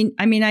 Yeah, I mean,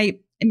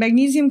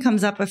 magnesium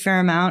comes up a fair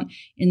amount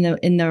in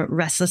the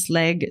restless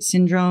leg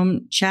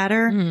syndrome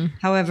chatter.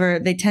 However,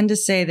 they tend to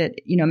say that,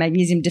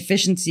 magnesium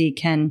deficiency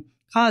can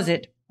cause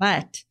it,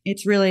 but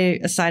it's really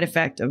a side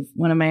effect of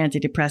one of my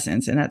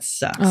antidepressants, and that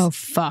sucks. Oh,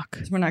 fuck.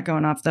 So we're not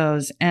going off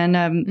those. And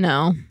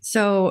no.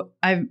 So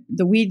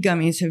the weed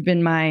gummies have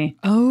been my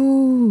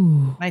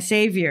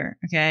savior,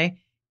 okay?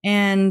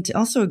 And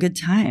also a good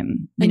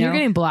time. You're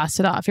getting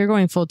blasted off. You're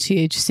going full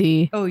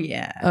THC. Oh,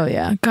 yeah. Oh,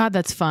 yeah. God,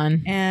 that's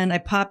fun. And I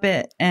pop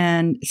it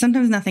and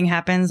sometimes nothing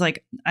happens.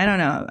 Like, I don't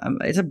know.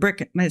 It's a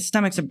brick. My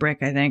stomach's a brick,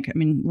 I think. I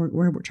mean,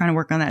 we're trying to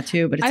work on that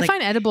too. But I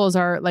find edibles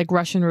are like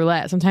Russian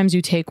roulette. Sometimes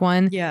you take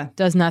one,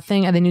 does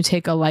nothing, and then you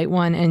take a light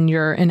one and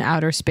you're in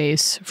outer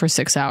space for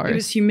 6 hours. It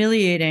was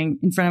humiliating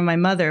in front of my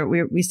mother.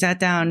 We sat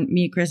down,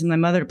 me, Chris, and my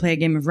mother, to play a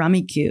game of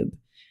Rummy Cube.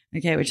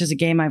 Okay, which is a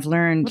game I've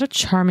learned. What a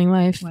charming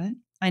life. What?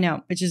 I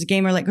know. It's just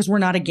gamer like, because we're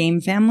not a game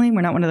family.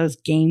 We're not one of those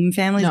game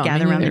families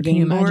gather around the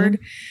game board.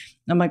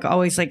 I'm like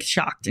always like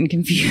shocked and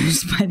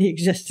confused by the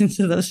existence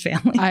of those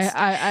families.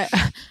 I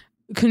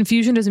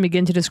confusion doesn't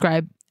begin to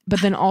describe,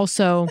 but then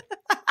also,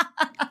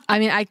 I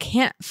mean, I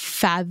can't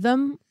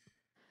fathom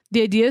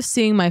the idea of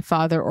seeing my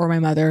father or my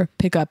mother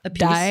pick up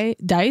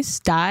dice,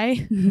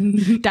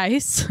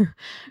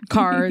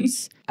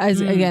 cards.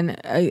 As again,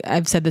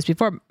 I've said this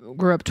before,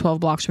 grew up 12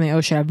 blocks from the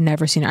ocean. I've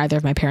never seen either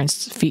of my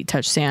parents' feet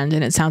touch sand.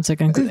 And it sounds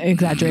like an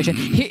exaggeration.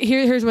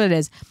 Here's what it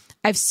is.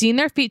 I've seen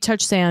their feet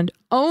touch sand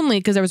only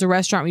because there was a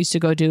restaurant we used to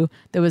go to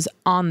that was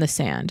on the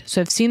sand. So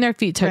I've seen their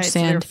feet touch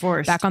sand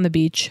back on the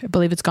beach. I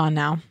believe it's gone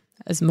now,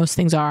 as most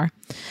things are.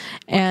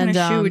 What kind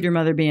of shoe would your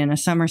mother be in? A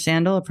summer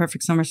sandal? A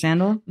perfect summer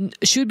sandal?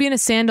 She would be in a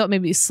sandal,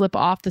 maybe slip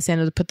off the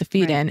sandal to put the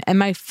feet in. And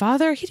my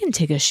father, he didn't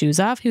take his shoes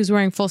off. He was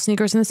wearing full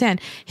sneakers in the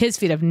sand. His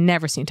feet I've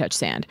never seen touch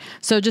sand.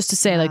 So just to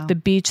say, like the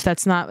beach,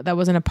 that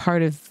wasn't a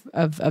part of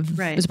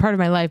it was a part of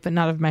my life, but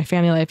not of my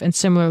family life. And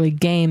similarly,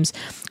 games,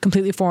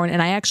 completely foreign.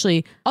 And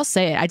I'll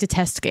say it, I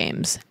detest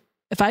games.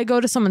 If I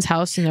go to someone's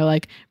house and they're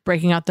like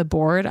breaking out the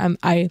board,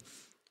 I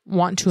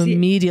want to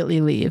immediately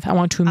leave. I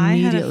want to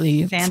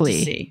immediately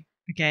flee.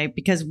 Okay,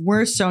 because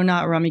we're so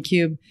not Rummy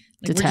Cube.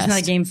 Like, we're just not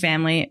a game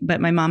family.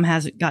 But my mom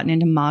has gotten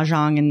into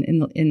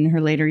mahjong in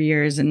her later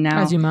years, and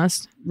now as you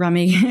must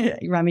Rummy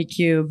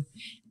Cube,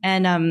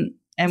 and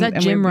is that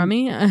gin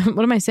rummy?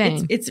 What am I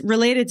saying? It's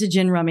related to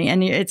gin rummy,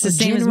 and it's the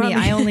same as me.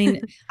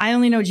 I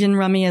only know gin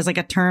rummy as like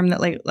a term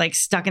that like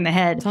stuck in the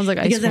head. Sounds like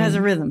ice because cream. It has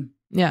a rhythm.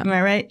 Yeah, am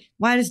I right?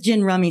 Why does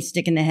gin rummy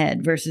stick in the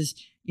head versus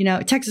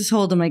Texas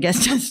Hold'em, I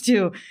guess, does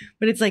too.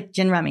 But it's like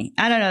gin rummy.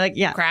 I don't know. Like,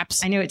 yeah.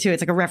 Craps. I knew it too.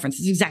 It's like a reference.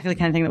 It's exactly the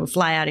kind of thing that would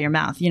fly out of your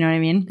mouth. You know what I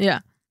mean? Yeah.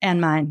 And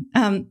mine.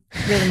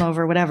 Rhythm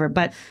over, whatever.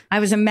 But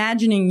I was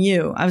imagining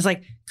you. I was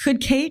like,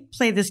 could Kate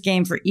play this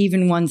game for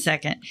even 1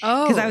 second?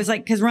 Oh. Because I was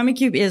like, because Rummy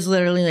Cube is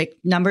literally like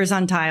numbers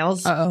on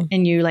tiles.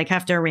 And you like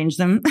have to arrange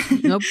them.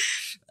 Nope.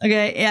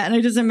 Okay. Yeah. And I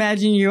just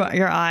imagine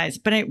your eyes.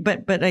 But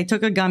I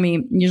took a gummy.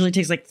 It usually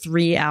takes like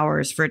 3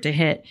 hours for it to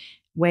hit.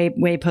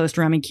 Way post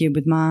Rummy Cube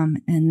with mom.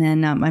 And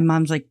then my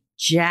mom's like,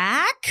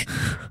 Jack,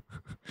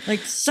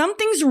 like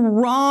something's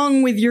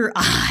wrong with your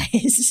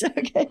eyes.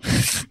 Okay.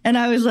 And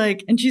I was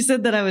like, and she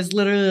said that I was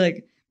literally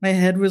like, my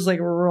head was like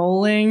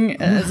rolling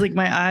as like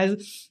my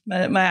eyes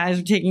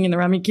were taking in the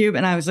Rummy Cube.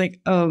 And I was like,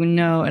 oh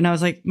no. And I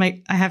was like,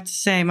 I have to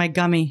say my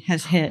gummy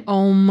has hit.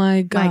 Oh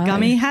my God. My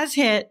gummy has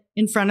hit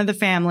in front of the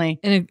family.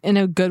 In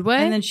a good way?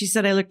 And then she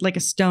said I looked like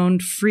a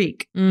stoned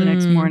freak the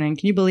next morning.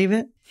 Can you believe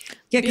it?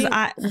 Yeah,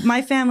 because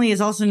my family is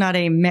also not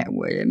I'm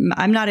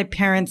not a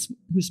parents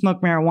who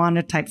smoke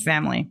marijuana type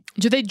family.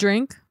 Do they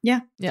drink? Yeah.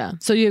 Yeah.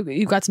 So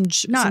you got some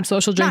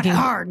social drinking.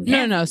 Not hard.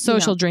 No.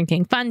 Social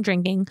drinking, fun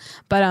drinking.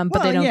 But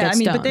they don't get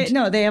stoned.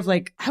 But they have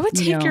like. I would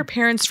take your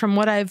parents from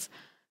what I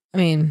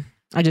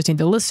just need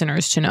the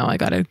listeners to know I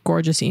got a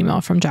gorgeous email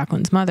from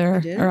Jacqueline's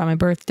mother around my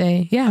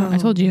birthday. Yeah, I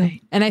told you.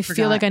 Right. And I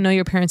feel like I know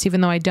your parents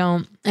even though I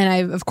don't. And I,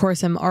 of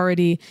course, am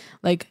already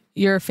like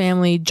your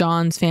family,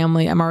 John's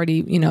family. I'm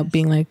already,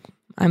 being like,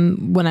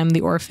 when I'm the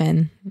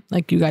orphan,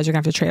 like you guys are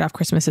going to have to trade off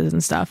Christmases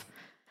and stuff.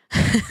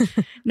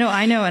 No,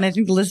 I know. And I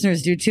think the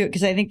listeners do too,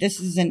 because I think this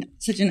is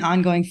such an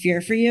ongoing fear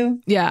for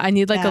you. Yeah, I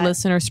need like a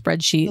listener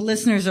spreadsheet. The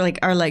listeners are like,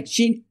 well,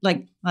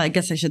 I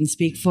guess I shouldn't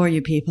speak for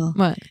you people.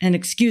 What? And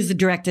excuse the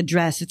direct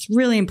address. It's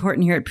really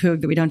important here at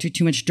Poog that we don't do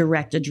too much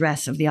direct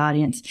address of the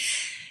audience.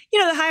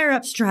 The higher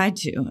ups tried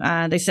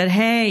to. They said,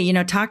 hey,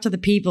 talk to the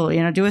people,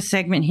 do a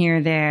segment here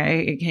or there.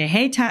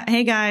 Hey,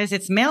 guys,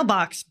 it's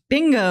mailbox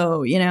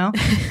bingo,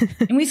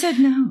 And we said,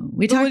 no,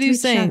 we talked to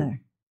each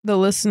other. The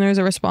listeners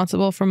are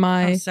responsible for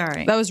my... Oh,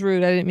 sorry. That was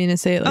rude. I didn't mean to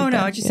say it like that. Oh, no.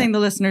 I'm just saying the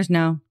listeners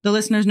know. The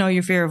listeners know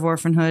your fear of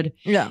orphanhood.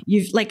 Yeah.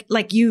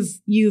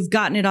 You've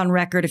gotten it on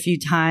record a few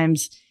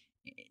times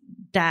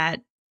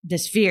that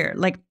this fear,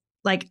 like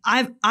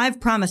I've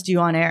promised you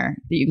on air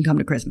that you can come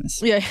to Christmas.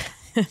 Yeah.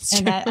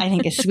 And that I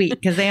think is sweet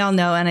because they all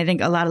know. And I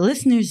think a lot of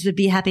listeners would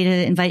be happy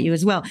to invite you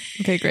as well.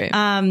 Okay, great.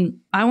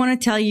 I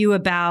want to tell you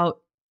about,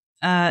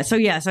 do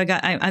you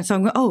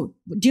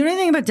know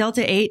anything about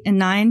Delta 8 and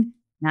 9?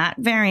 Not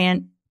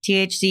variant.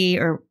 THC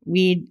or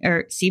weed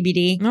or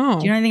CBD. No.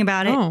 Do you know anything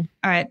about it? No. All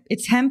right.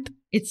 It's hemp.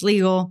 It's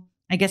legal.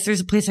 I guess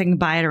there's a place I can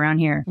buy it around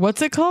here.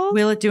 What's it called?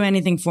 Will it do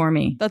anything for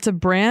me? That's a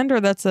brand or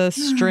that's a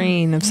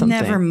strain of something?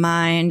 Never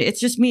mind.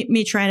 It's just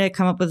me trying to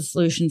come up with a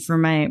solution for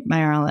my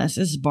RLS.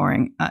 This is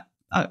boring.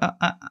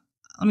 Let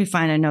me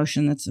find a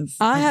notion that's of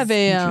I have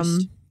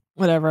interest.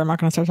 Whatever. I'm not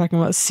going to start talking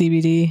about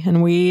CBD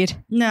and weed.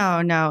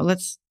 No.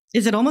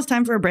 Is it almost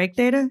time for a break,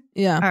 Data?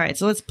 Yeah. All right,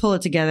 so let's pull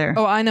it together.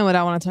 Oh, I know what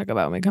I want to talk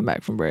about when we come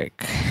back from break.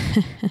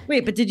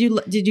 Wait, but did you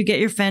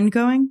get your Fend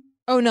going?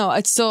 Oh no, I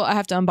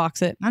have to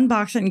unbox it.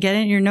 Unbox it and get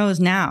it in your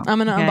nose now. I'm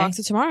gonna unbox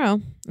it tomorrow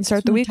and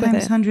start the week with it.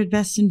 100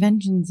 best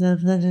inventions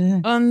of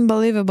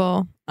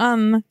Unbelievable.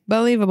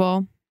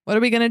 What are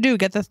we gonna do?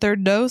 Get the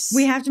third dose?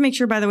 We have to make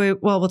sure. By the way,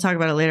 well, we'll talk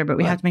about it later, but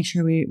we have to make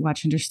sure we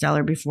watch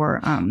Interstellar before.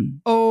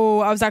 Oh,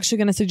 I was actually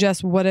going to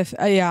suggest, what if,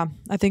 I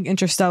think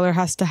Interstellar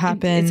has to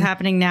happen. It's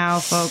happening now,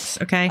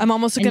 folks. Okay. I'm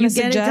almost going to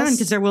suggest. Get it done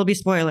because there will be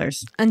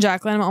spoilers. And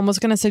Jacqueline, I'm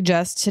almost going to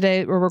suggest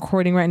today, we're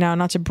recording right now,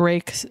 not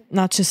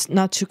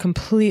to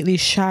completely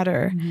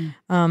shatter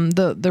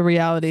the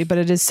reality, but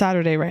it is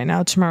Saturday right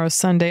now. Tomorrow's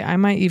Sunday. I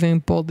might even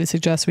boldly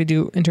suggest we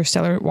do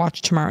Interstellar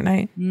watch tomorrow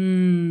night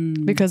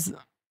because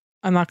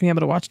I'm not going to be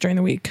able to watch during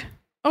the week.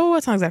 Oh,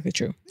 that's not exactly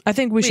true. I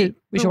think we should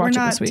watch it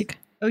this week.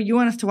 Oh, you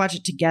want us to watch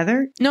it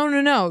together?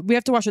 No. We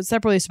have to watch it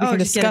separately so we can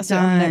discuss it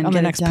on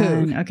the next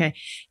Poog. Okay.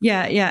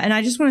 Yeah. And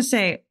I just want to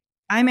say,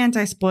 I'm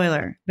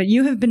anti-spoiler, but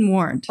you have been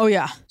warned. Oh,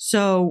 yeah.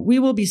 So we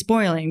will be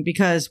spoiling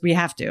because we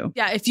have to.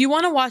 Yeah. If you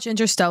want to watch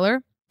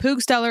Interstellar,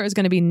 Poogstellar is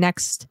going to be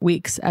next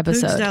week's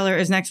episode. Poogstellar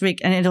is next week,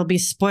 and it'll be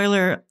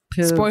spoiler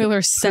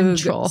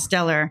central.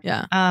 Stellar.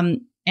 Yeah.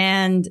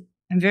 And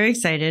I'm very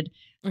excited.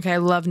 Okay, I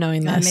love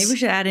knowing this. Maybe we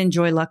should add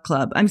Enjoy Luck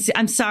Club.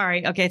 I'm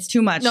sorry. Okay, it's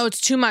too much. No,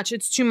 it's too much.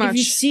 It's too much. If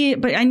you see it,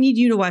 but I need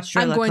you to watch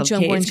Enjoy Luck Club.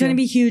 It's going to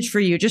be huge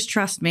for you. Just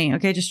trust me.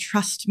 Okay, just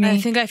trust me. I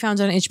think I found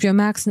it on HBO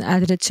Max and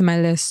added it to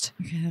my list.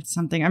 Okay, that's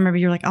something. I remember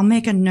you're like, I'll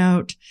make a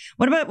note.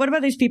 What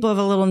about these people who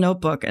have a little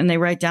notebook and they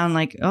write down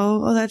like,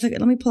 oh, that's okay.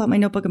 Let me pull out my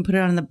notebook and put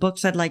it on the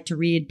books I'd like to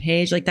read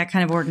page, like that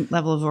kind of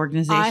level of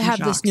organization. I have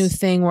this new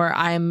thing where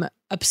I'm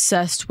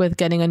obsessed with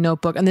getting a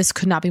notebook, and this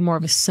could not be more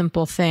of a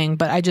simple thing,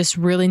 but I just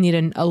really need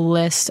a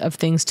list of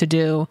things to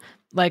do,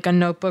 like a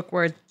notebook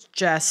where it's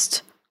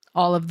just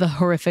all of the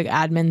horrific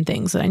admin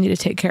things that I need to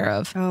take care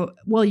of. Oh,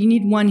 well, you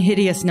need one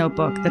hideous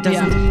notebook that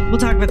doesn't, we'll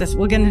talk about this.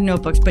 We'll get into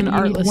notebooks, but you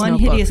need one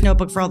hideous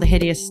notebook for all the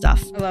hideous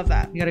stuff. I love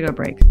that. We got to go to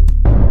break.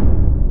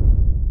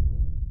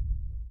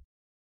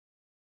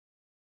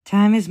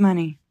 Time is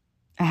money.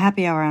 A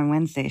happy hour on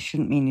Wednesday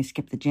shouldn't mean you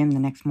skip the gym the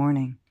next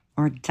morning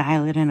or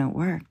dial it in at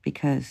work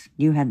because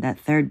you had that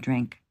third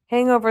drink.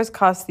 Hangovers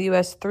cost the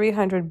U.S.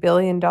 $300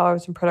 billion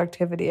in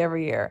productivity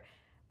every year.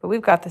 But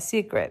we've got the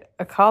secret,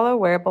 Akala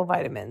wearable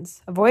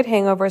vitamins. Avoid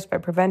hangovers by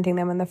preventing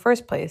them in the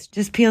first place.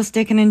 Just peel,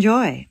 stick, and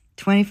enjoy.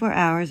 24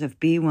 hours of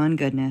B1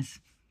 goodness.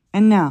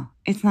 And no,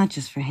 it's not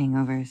just for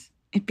hangovers.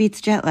 It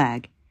beats jet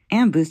lag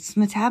and boosts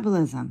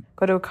metabolism.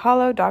 Go to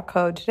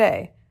akalo.co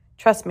today.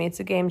 Trust me, it's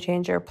a game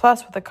changer.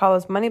 Plus, with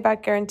Akala's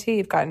money-back guarantee,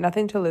 you've got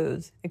nothing to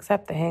lose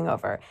except the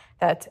hangover.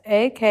 That's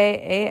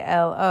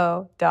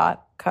akalo.co.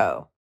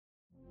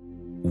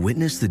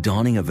 Witness the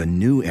dawning of a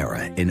new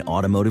era in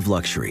automotive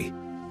luxury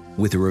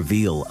with a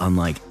reveal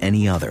unlike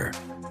any other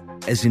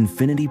as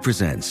Infiniti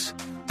presents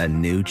a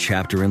new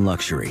chapter in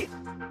luxury,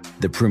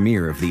 the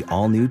premiere of the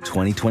all-new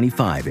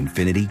 2025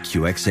 Infiniti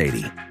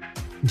QX80.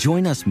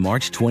 Join us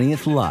March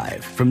 20th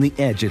live from the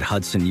Edge at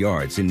Hudson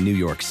Yards in New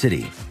York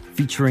City,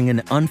 featuring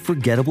an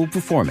unforgettable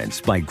performance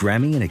by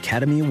Grammy and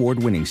Academy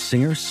Award-winning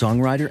singer,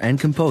 songwriter, and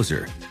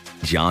composer,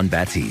 Jon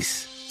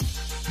Batiste.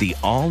 The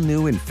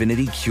all-new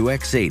Infiniti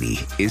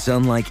QX80 is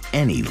unlike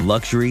any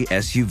luxury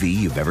SUV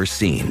you've ever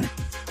seen.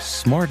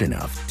 Smart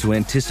enough to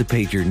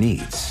anticipate your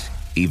needs,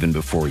 even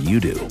before you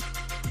do.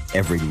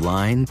 Every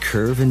line,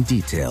 curve, and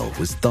detail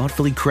was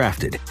thoughtfully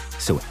crafted,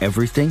 so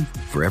everything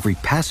for every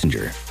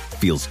passenger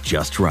feels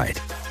just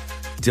right.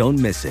 Don't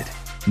miss it.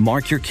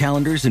 Mark your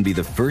calendars and be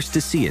the first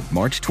to see it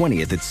March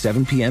 20th at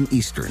 7 p.m.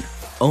 Eastern,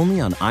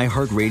 only on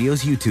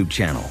iHeartRadio's YouTube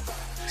channel.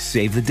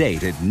 Save the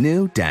date at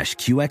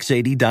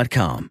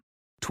new-QX80.com.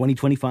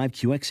 2025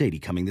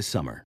 QX80 coming this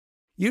summer.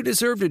 You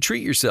deserve to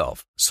treat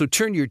yourself, so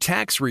turn your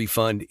tax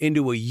refund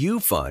into a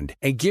U-Fund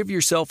and give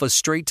yourself a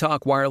Straight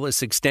Talk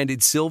Wireless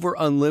Extended Silver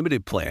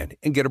Unlimited plan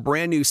and get a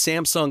brand new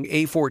Samsung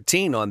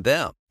A14 on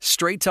them.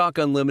 Straight Talk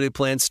Unlimited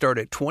plans start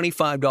at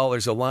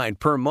 $25 a line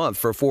per month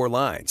for 4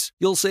 lines.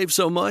 You'll save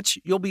so much,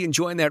 you'll be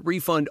enjoying that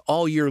refund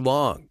all year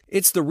long.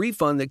 It's the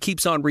refund that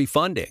keeps on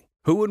refunding.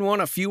 Who would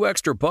want a few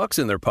extra bucks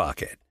in their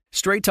pocket?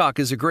 Straight Talk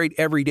is a great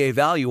everyday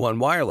value on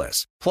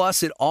wireless.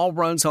 Plus, it all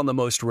runs on the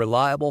most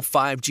reliable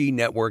 5G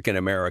network in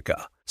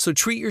America. So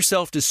treat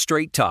yourself to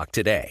Straight Talk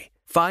today.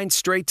 Find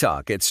Straight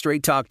Talk at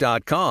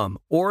straighttalk.com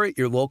or at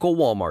your local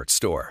Walmart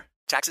store.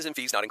 Taxes and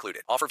fees not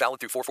included. Offer valid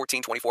through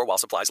 4/14/24 while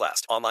supplies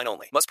last. Online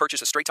only. Must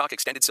purchase a Straight Talk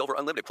Extended Silver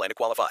Unlimited plan to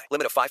qualify.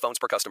 Limit of 5 phones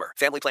per customer.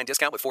 Family plan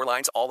discount with 4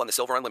 lines, all on the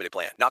Silver Unlimited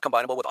plan. Not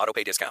combinable with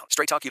autopay discount.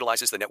 Straight Talk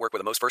utilizes the network with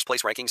the most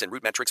first-place rankings and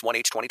Root Metrics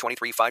 1H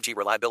 2023 5G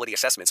reliability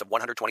assessments of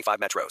 125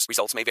 metros.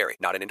 Results may vary.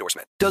 Not an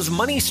endorsement. Does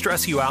money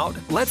stress you out?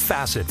 Let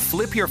Facet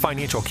flip your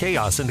financial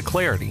chaos into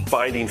clarity.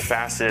 Finding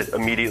Facet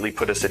immediately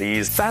put us at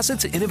ease.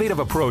 Facet's innovative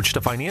approach to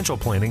financial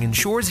planning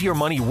ensures your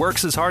money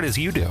works as hard as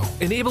you do,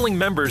 enabling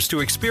members to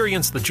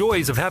experience the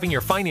joys of having your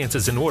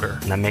finances in order.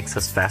 And that makes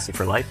us Facet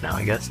for life now,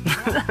 I guess.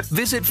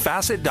 Visit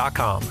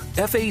Facet.com,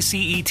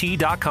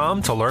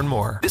 FACET.com to learn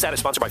more. This ad is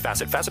sponsored by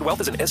Facet. Facet Wealth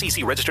is an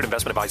SEC registered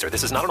investment advisor.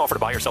 This is not an offer to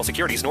buy or sell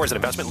securities, nor is it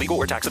investment, legal,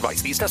 or tax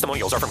advice. These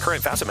testimonials are from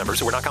current Facet members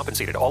who are not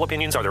compensated. All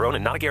opinions are their own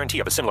and not a guarantee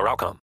of a similar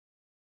outcome.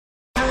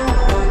 All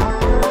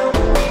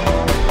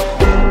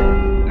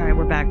right,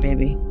 we're back,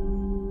 baby.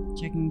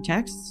 Checking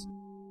texts.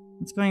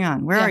 What's going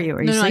on? Where are you?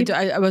 Are you asleep? No,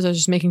 I was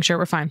just making sure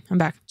we're fine. I'm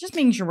back. Just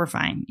making sure we're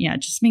fine. Yeah,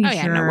 just making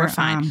sure. No, we're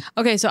fine.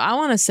 Okay, so I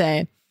want to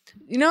say,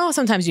 you know,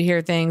 sometimes you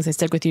hear things, they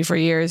stick with you for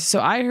years.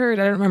 So I don't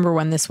remember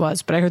when this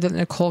was, but I heard that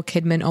Nicole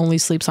Kidman only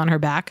sleeps on her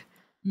back.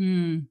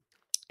 Mm.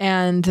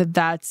 And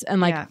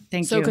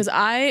thank you. Because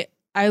I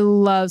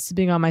love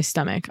sleeping on my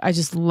stomach. I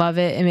just love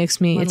it. It makes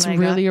me, it's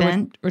really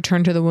a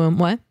return to the womb.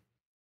 What?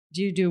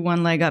 Do you do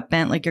one leg up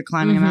bent like you're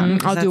climbing a mountain?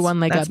 I'll do one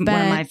leg up bent. That's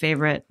one of my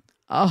favorite.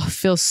 Oh, it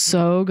feels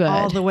so good.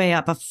 All the way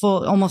up,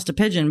 almost a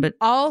pigeon, but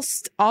I'll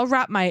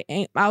wrap my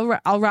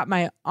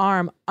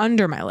arm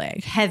under my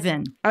leg.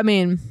 Heaven. I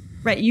mean,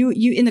 right. You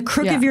in the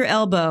crook of your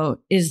elbow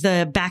is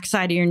the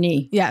backside of your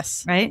knee.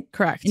 Yes. Right?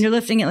 Correct. And you're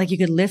lifting it like you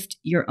could lift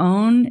your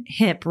own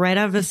hip right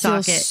out of the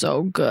socket. Feels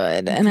so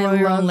good. And throw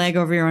your own leg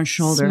over your own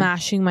shoulder.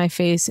 Smashing my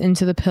face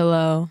into the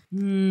pillow.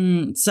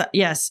 So,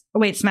 yes.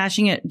 Wait,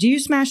 smashing it. Do you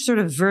smash sort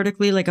of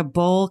vertically like a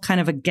bowl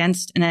kind of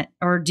against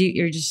or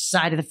you're just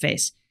side of the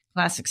face?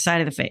 Classic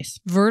side of the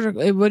face.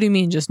 Vertical. What do you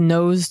mean? Just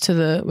nose to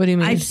the, what do you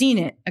mean? I've seen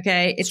it.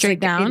 Okay. It's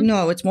straight down?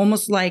 No, it's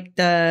almost like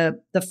the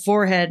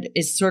forehead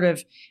is sort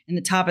of, and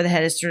the top of the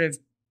head is sort of,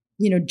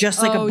 you know,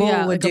 just like a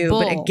bull would do,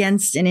 but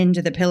against and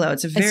into the pillow.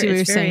 It's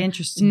very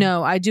interesting.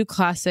 No, I do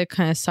classic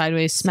kind of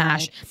sideways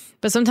smash,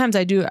 but sometimes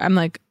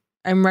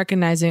I'm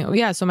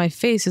recognizing, so my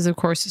face is of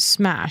course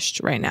smashed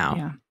right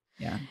now.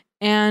 Yeah.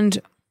 And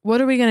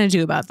what are we going to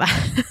do about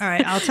that? All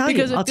right. I'll tell you.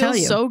 Because it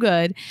feels so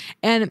good.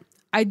 And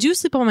I do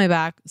sleep on my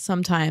back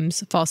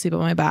sometimes, fall asleep on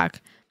my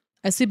back.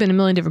 I sleep in a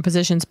million different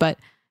positions, but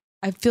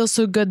I feel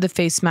so good, the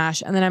face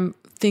smash. And then I'm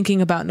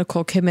thinking about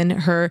Nicole Kidman,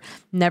 her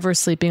never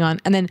sleeping on.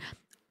 And then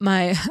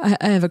I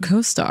have a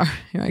co-star,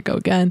 here I go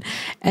again.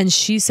 And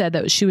she said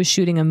that she was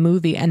shooting a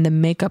movie and the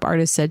makeup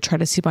artist said, try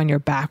to sleep on your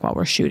back while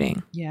we're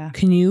shooting. Yeah.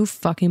 Can you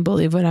fucking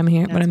believe what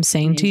I'm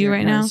saying to you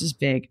right now? This is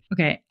big.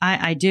 Okay.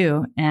 I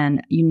do.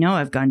 And you know,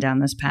 I've gone down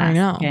this path. I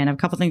know. Okay, and I have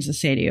a couple things to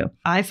say to you.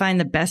 I find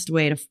the best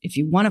way if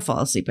you want to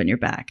fall asleep on your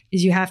back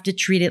is you have to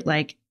treat it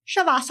like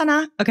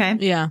Shavasana. Okay.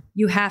 Yeah.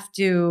 You have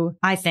to,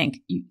 I think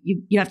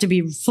you have to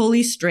be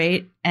fully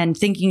straight and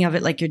thinking of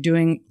it like you're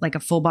doing like a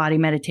full body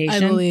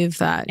meditation. I believe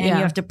that. And you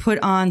have to put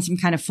on some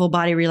kind of full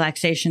body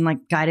relaxation,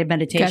 like guided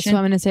meditation. Guess what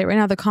I'm going to say right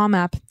now? The Calm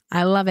app.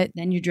 I love it.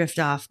 Then you drift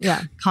off.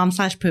 Yeah.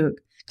 Calm/Poog.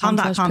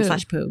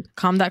 Calm.com/Poog.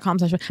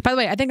 Calm.com/Poog. By the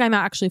way, I think I'm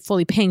actually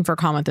fully paying for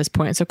Calm at this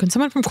point. So can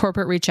someone from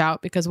corporate reach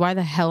out? Because why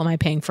the hell am I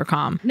paying for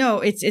Calm? No,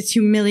 it's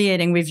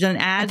humiliating. We've done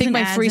ads. I think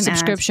my free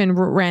subscription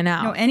ran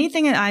out. No,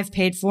 anything that I've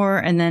paid for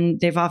and then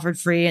they've offered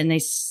free and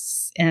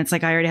it's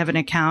like I already have an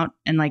account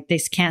and like they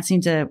can't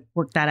seem to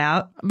work that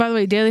out. By the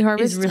way, Daily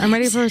Harvest, really I'm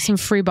ready for some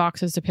free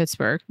boxes to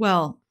Pittsburgh.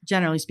 Well,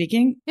 generally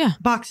speaking, yeah,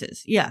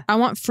 boxes, yeah. I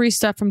want free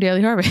stuff from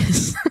Daily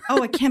Harvest.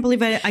 Oh, I can't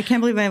believe I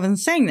wasn't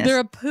saying this. They're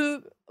a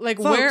poo. Like,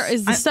 folks, where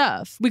is the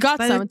stuff? We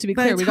got some, to be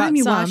clear. We got some. By the time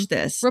you watch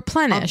this,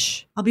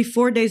 replenish. I'll be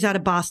 4 days out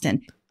of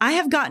Boston. I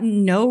have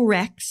gotten no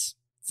recs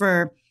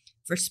for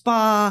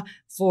spa,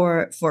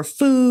 for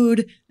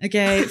food,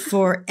 okay,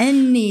 for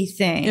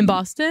anything. In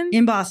Boston?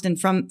 In Boston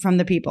from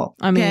the people.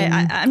 I mean, okay?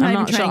 I'm not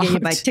even trying to get you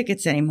to buy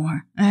tickets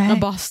anymore. A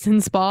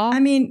Boston spa? I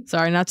mean.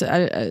 Sorry, not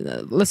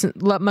to, listen,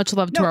 much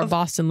love to our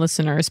Boston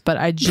listeners, but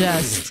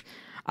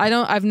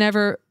I've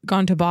never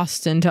gone to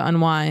Boston to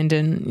unwind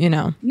and, you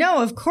know.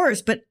 No, of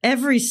course, but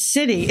every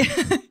city.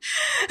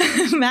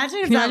 Imagine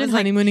if that was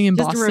honeymooning in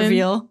just Boston. A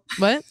reveal.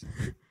 What?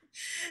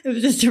 It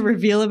was just a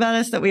reveal about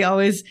us that we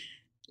always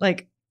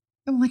like,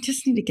 oh, I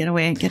just need to get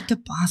away and get to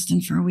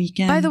Boston for a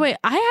weekend. By the way,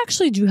 I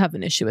actually do have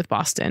an issue with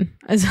Boston,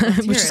 which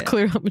is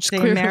clear.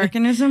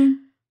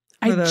 Americanism?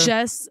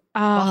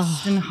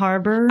 Boston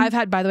Harbor. I've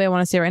had, by the way, I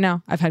want to say right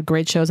now, I've had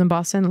great shows in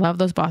Boston. Love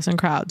those Boston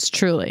crowds,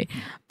 truly.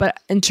 But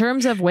in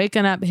terms of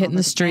waking up, hitting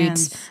the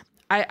streets,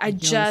 I've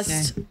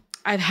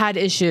had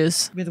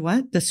issues. With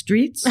what? The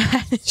streets? I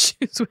had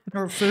issues with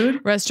or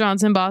food?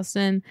 Restaurants in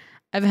Boston.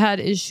 I've had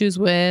issues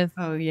with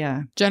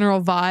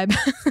general vibe.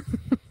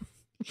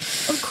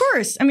 Of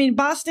course. I mean,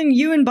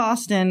 you in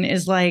Boston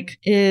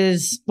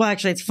well,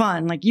 actually it's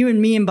fun. Like you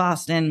and me in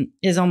Boston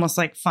is almost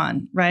like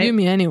fun, right? You and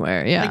me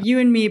anywhere. Yeah. Like you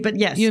and me, but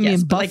yes. You and me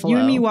in but Buffalo. Like you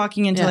and me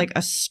walking into like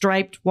a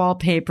striped,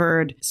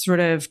 wallpapered, sort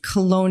of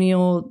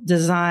colonial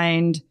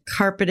designed,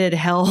 carpeted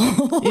hell.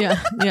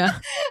 Yeah. Yeah.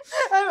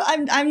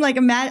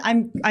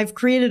 I've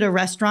created a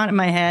restaurant in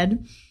my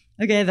head.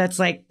 Okay. That's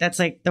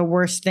like the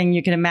worst thing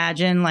you can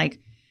imagine. Like,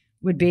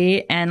 would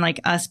be, and like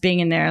us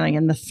being in there, like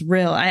in the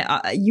thrill.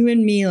 You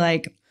and me,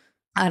 like,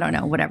 I don't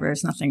know, whatever.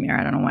 There's nothing there.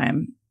 I don't know why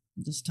I'm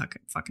just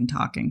fucking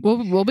talking.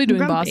 We'll be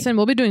doing Boston.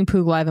 We'll be doing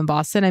Poog Live in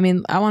Boston. I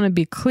mean, I want to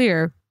be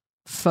clear,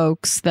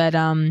 folks, that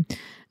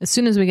as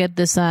soon as we get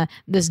this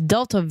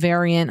Delta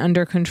variant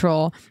under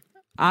control,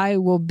 I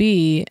will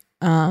be.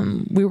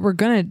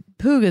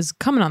 Poog is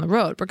coming on the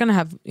road. We're gonna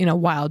have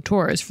wild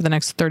tours for the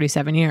next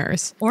 37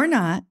 years, or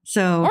not.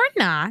 So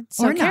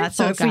So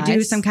if we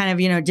do some kind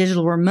of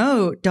digital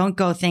remote, don't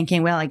go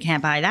thinking, well, I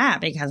can't buy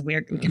that because we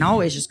can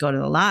always just go to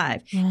the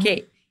live.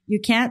 Okay, you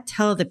can't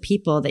tell the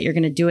people that you're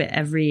going to do it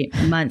every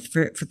month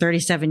for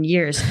 37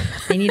 years.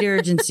 They need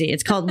urgency.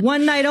 It's called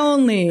one night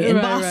only in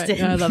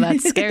Boston. Right. Oh,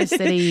 that's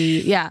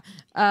scarcity. Yeah.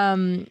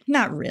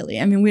 Not really.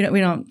 I mean, we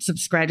don't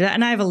subscribe to that.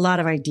 And I have a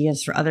lot of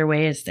ideas for other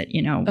ways that,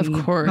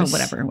 of course.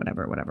 Whatever.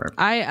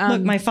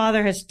 Look, my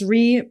father has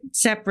 3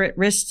 separate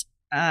wrist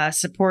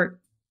support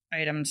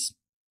items.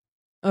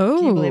 Oh,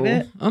 can you believe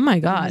it? Oh my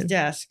God. On his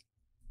desk.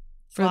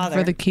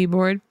 For the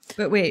keyboard.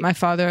 But wait, my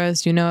father,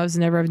 as you know, I've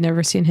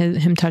never seen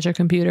him touch a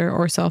computer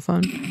or cell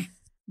phone.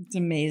 It's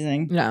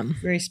amazing. Yeah.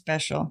 Very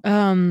special.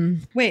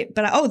 Wait,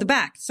 but the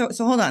back. So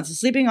hold on. So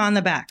sleeping on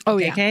the back. Oh,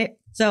 yeah. Okay.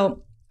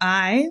 So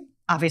I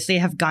obviously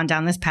have gone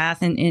down this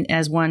path in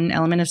as one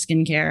element of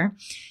skincare.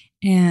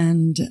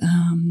 And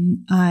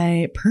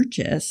I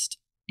purchased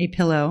a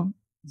pillow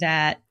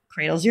that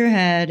cradles your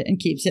head and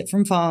keeps it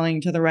from falling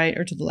to the right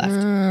or to the left.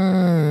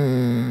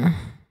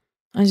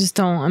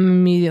 I'm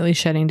immediately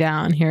shutting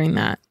down hearing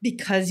that.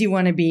 Because you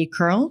want to be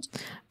curled?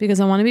 Because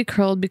I want to be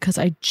curled because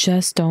it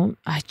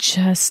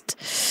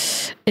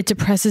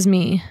depresses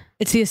me.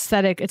 It's the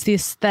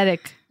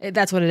aesthetic.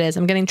 That's what it is.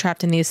 I'm getting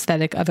trapped in the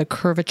aesthetic of a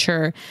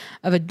curvature,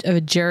 of a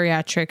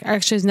geriatric.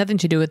 Actually, it has nothing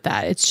to do with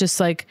that. It's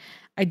just like,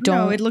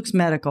 No, it looks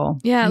medical.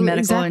 Yeah, and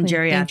medical exactly. and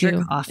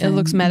geriatric often. It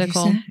looks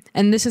medical.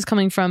 And this is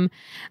coming from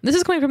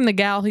the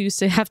gal who used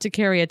to have to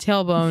carry a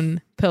tailbone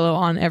pillow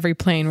on every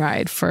plane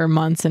ride for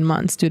months and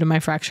months due to my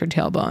fractured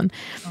tailbone.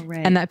 Oh,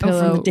 right. And that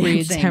pillow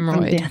reads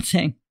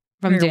hemorrhoid.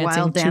 From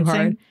dancing too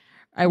hard.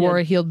 I wore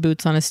heeled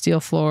boots on a steel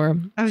floor.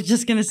 I was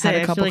just going to say,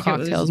 had a couple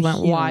cocktails,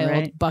 went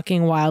wild,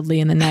 bucking wildly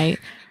in the night,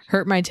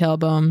 hurt my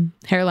tailbone,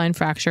 hairline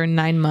fracture,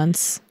 9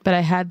 months. But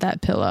I had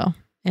that pillow.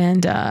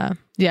 And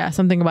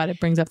something about it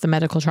brings up the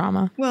medical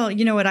trauma. Well,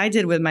 you know what I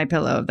did with my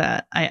pillow?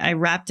 That I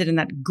wrapped it in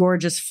that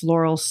gorgeous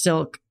floral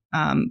silk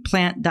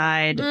plant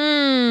dyed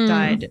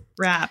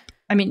wrap.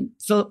 I mean,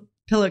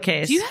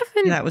 pillowcase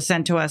that was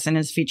sent to us and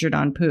is featured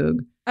on Poog.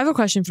 I have a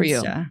question for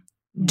you.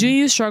 Do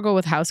you struggle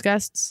with house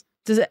guests?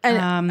 Does it,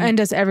 and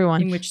does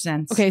everyone? In which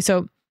sense? Okay,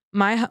 so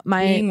my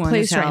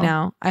place right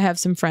now, I have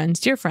some friends,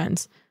 dear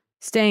friends,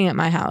 staying at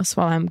my house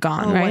while I'm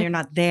gone. Oh, right? While you're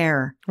not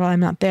there. While I'm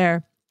not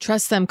there.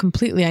 Trust them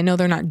completely. I know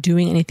they're not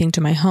doing anything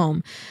to my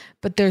home,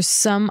 but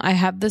I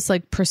have this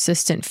like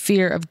persistent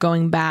fear of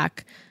going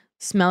back,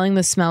 smelling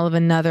the smell of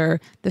another,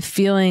 the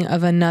feeling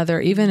of another,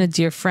 even a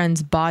dear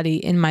friend's body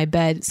in my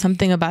bed.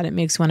 Something about it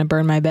makes me want to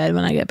burn my bed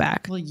when I get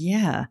back. Well,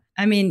 yeah.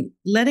 I mean,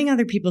 letting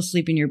other people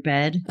sleep in your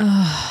bed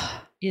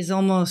is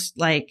almost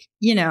like,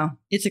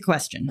 it's a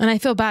question. And I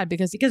feel bad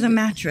because a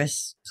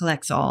mattress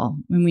collects all,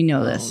 and we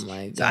know this. Oh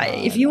my God. So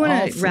if you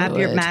want to wrap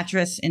your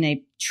mattress in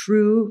a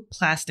true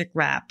plastic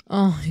wrap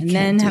and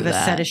then have a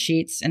set of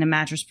sheets and a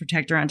mattress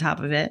protector on top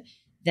of it,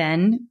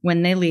 then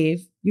when they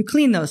leave, you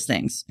clean those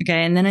things.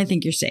 Okay. And then I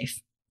think you're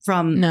safe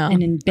from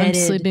an embedded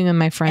I'm sleeping in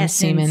my friend's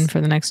semen for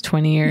the next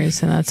 20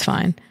 years and that's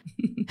fine.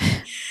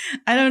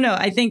 I don't know.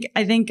 I think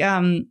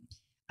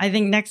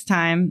next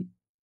time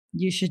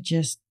you should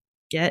just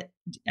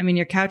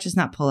your couch is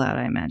not pull out,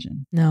 I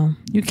imagine. No,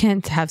 you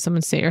can't have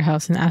someone stay at your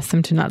house and ask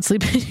them to not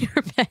sleep in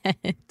your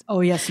bed. Oh,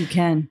 yes, you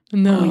can.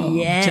 No, oh,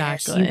 yes,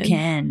 Jacqueline. You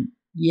can.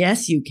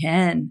 Yes, you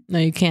can. No,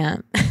 you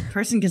can't.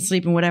 Person can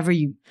sleep in whatever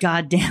you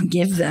goddamn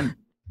give them.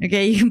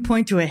 Okay, you can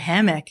point to a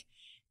hammock,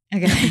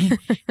 okay,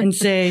 and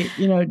say,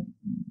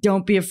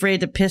 don't be afraid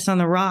to piss on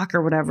the rock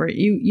or whatever.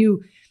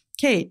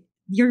 Kate,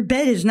 your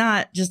bed is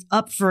not just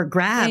up for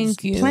grabs.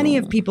 Thank you. Plenty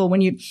of people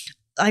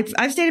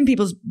I've stayed in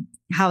people's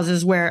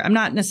houses where I'm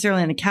not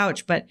necessarily on the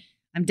couch, but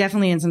I'm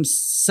definitely in some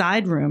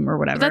side room or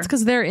whatever. But that's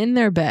because they're in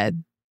their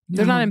bed.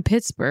 They're not in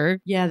Pittsburgh.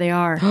 Yeah, they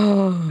are.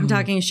 I'm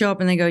talking, show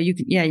up and they go, you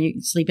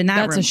can sleep in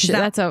that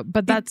room.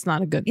 But that's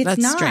not a good, it's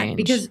that's not, strange.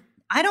 Because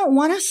I don't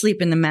want to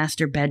sleep in the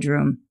master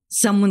bedroom,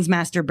 someone's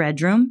master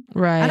bedroom.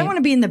 Right. I don't want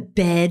to be in the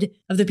bed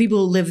of the people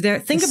who live there.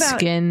 Think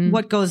about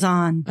what goes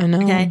on. I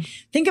know. Okay.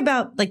 Think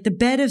about like the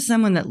bed of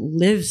someone that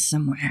lives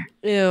somewhere.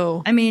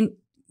 Ew. I mean,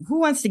 who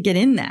wants to get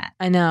in that?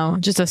 I know.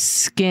 Just a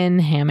skin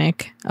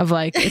hammock of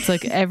it's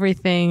like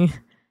everything.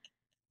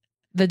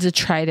 The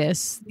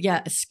detritus.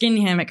 Yeah. A skin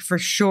hammock for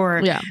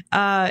sure. Yeah.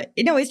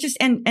 It's just,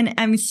 and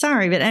I'm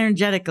sorry, but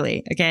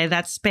energetically, okay,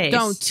 that space.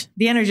 Don't.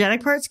 The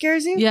energetic part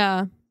scares you?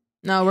 Yeah.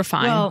 No, we're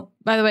fine. Well,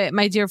 by the way,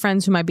 my dear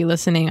friends who might be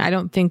listening, I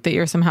don't think that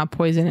you're somehow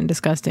poison and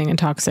disgusting and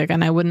toxic,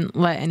 and I wouldn't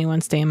let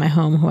anyone stay in my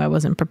home who I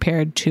wasn't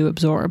prepared to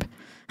absorb.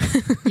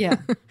 Yeah.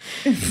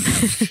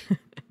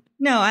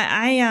 No,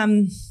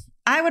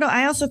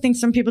 I also think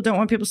some people don't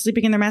want people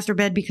sleeping in their master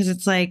bed because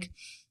it's like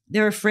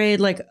they're afraid,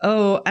 like,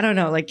 oh, I don't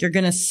know, like you're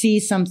going to see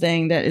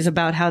something that is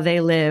about how they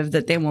live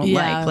that they won't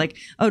like. Like,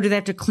 oh, do they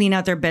have to clean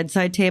out their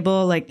bedside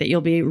table like that you'll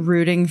be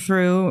rooting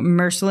through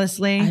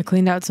mercilessly? I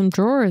cleaned out some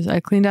drawers. I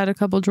cleaned out a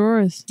couple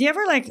drawers. Do you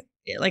ever like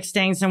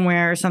staying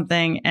somewhere or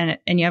something and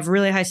you have a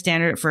really high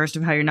standard at first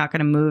of how you're not going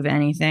to move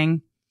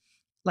anything?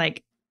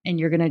 Like, and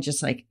you're going to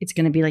just it's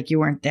going to be like you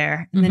weren't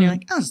there. And then you're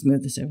like, I'll just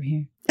move this over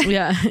here.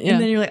 Yeah.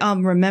 And then you're like,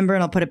 I'll remember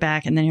and I'll put it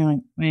back. And then you're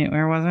like, wait,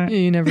 where was it?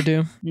 You never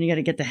do. Then you got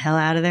to get the hell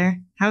out of there.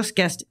 House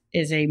guest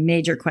is a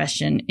major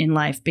question in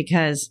life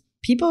because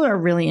people are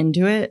really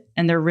into it,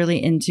 and they're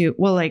really into,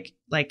 well, like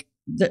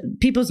the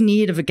people's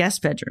need of a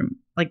guest bedroom.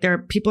 Like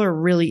people are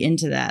really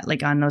into that,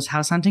 like on those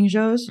house hunting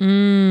shows.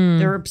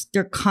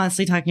 They're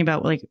constantly talking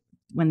about like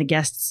when the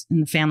guests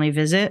and the family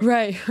visit.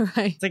 Right.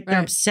 It's like they're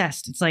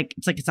obsessed.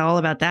 It's all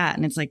about that.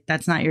 And it's like,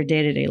 that's not your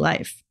day-to-day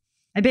life.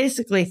 I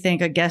basically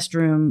think a guest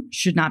room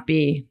should not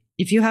be,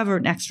 if you have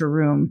an extra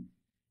room,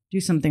 do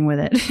something with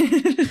it.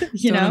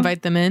 Don't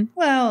invite them in.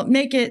 Well,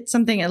 make it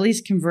something at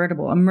least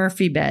convertible. A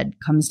Murphy bed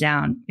comes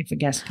down if a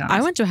guest comes.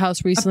 I went to a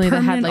house recently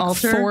that had like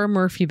 4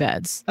 Murphy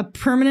beds. A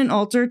permanent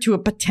altar to a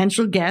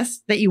potential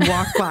guest that you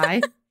walk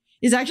by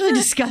is actually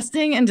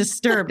disgusting and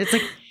disturbed.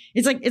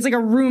 It's like a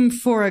room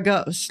for a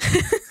ghost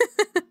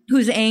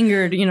who's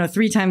angered,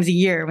 3 times a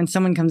year when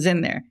someone comes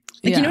in there.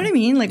 Like, you know what I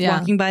mean? Like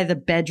walking by the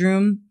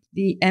bedroom,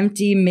 the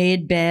empty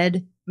made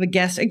bed of a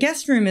guest. A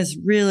guest room is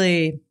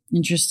really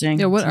interesting.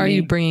 Yeah, what are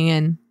you bringing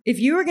in? If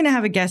you were going to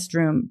have a guest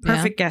room,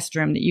 perfect guest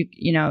room that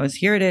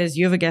here it is,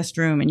 you have a guest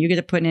room and you get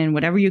to put in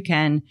whatever you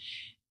can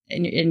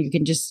and you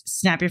can just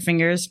snap your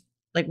fingers.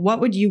 Like, what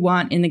would you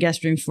want in the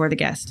guest room for the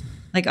guest?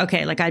 Like,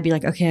 okay, like I'd be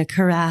like, okay, a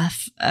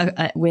carafe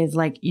with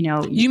like,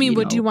 You mean,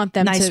 what do you want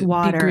them nice to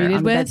water be greeted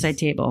on the with? bedside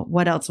table?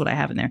 What else would I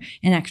have in there?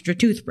 An extra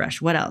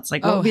toothbrush. What else?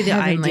 Like, what would be the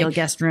ideal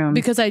guest room?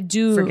 Because I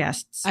do for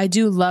guests. I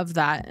do love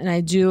that, and I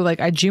do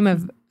I dream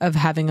of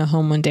having a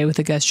home one day with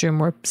a guest room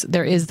where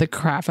there is the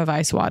carafe of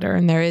ice water,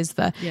 and there is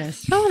the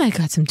and I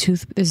got some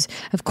there's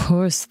of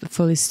course the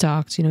fully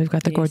stocked. We've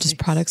got the gorgeous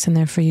products in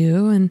there for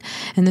you, and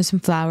there's some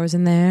flowers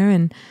in there,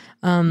 and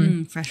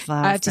fresh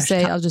flowers. I have to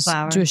say, I'll just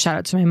do a shout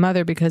out to my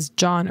mother because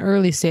John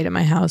early stayed at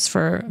my house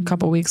for a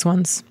couple weeks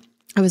once.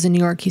 I was in New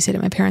York. He stayed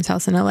at my parents'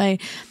 house in LA,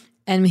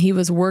 and he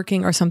was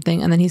working or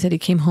something. And then he said he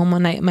came home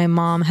one night and my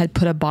mom had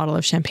put a bottle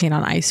of champagne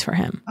on ice for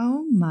him.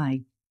 Oh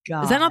my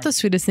God. Is that not the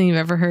sweetest thing you've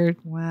ever heard?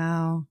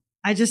 Wow.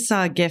 I just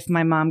saw a gift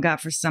my mom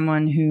got for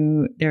someone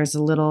who there's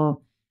a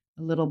little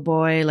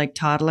boy, like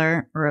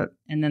toddler,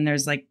 and then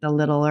there's like the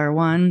littler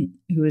one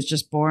who was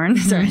just born.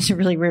 Sorry, it's a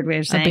really weird way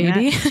of saying a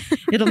baby? That.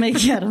 It'll make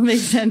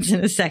sense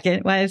in a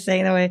second why I'm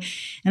saying that way.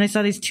 And I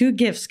saw these 2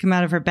 gifts come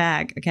out of her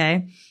bag.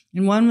 Okay.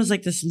 And one was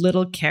like this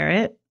little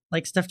carrot,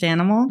 like stuffed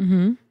animal,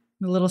 with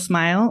a little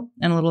smile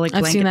and a little like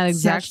I've blanket. seen that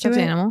exact stuffed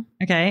animal.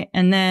 Okay.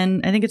 And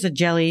then I think it's a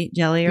jelly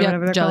or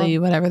whatever they're jelly,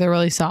 called. whatever. They're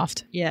really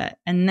soft. Yeah.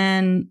 And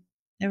then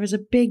there was a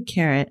big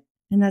carrot.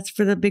 And that's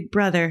for the big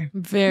brother.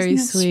 Very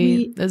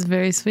sweet. That's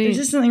very sweet. There's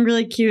just something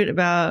really cute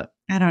about,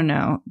 I don't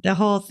know, the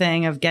whole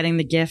thing of getting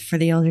the gift for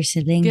the older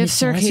sibling.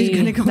 Gifts are key. She's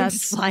going to go and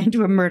fly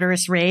into a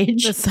murderous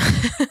rage at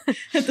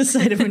the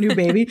sight of a new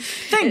baby.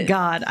 Thank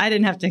God I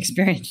didn't have to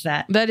experience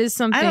that. That is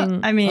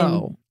something.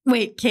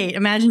 Wait, Kate,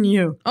 imagine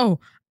you.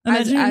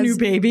 Imagine a new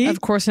baby.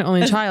 Of course, an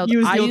only child.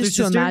 I used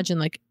to imagine,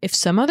 like, if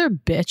some other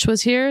bitch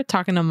was here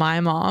talking to my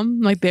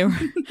mom, like they were,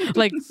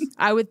 like,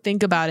 I would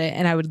think about it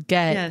and I would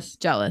get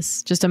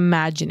jealous just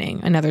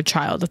imagining another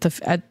child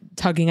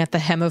tugging at the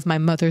hem of my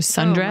mother's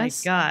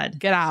sundress. Oh my God.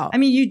 Get out. I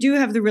mean, you do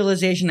have the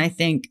realization, I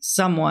think,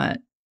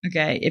 somewhat.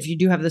 Okay, if you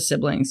do have the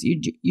siblings,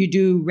 you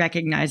do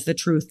recognize the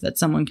truth that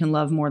someone can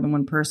love more than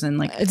one person.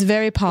 Like, it's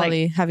very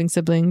poly having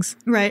siblings,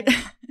 right?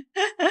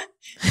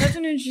 That's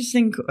an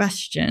interesting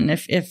question.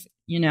 If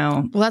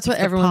well, that's what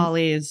everyone.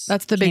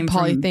 That's the big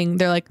poly thing.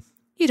 They're like,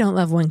 you don't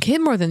love one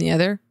kid more than the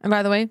other. And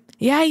by the way,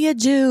 yeah, you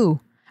do.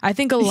 I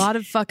think a lot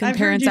of fucking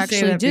parents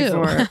actually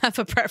do have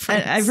a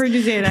preference. I've heard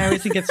you say it. I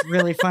always think it's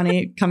really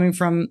funny coming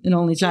from an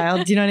only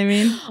child. Do you know what I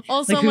mean?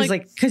 Also,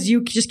 because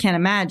you just can't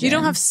imagine. You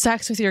don't have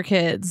sex with your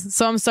kids.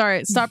 So I'm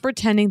sorry. Stop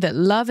pretending that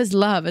love is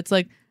love. It's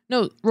like,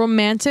 no,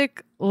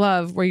 romantic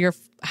love where you're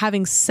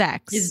having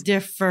sex is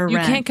different. You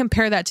can't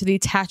compare that to the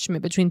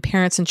attachment between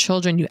parents and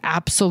children, you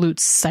absolute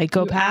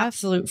psychopath. You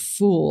absolute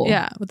fool.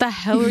 Yeah. What the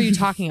hell are you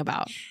talking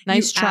about?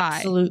 Nice try.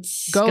 Absolute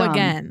scum. Go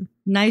again.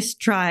 Nice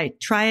try.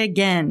 Try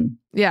again.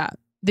 Yeah.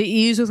 The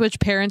ease with which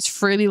parents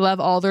freely love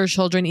all their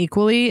children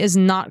equally is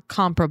not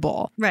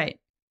comparable. Right.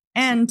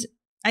 And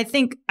I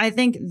think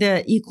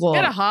the equal.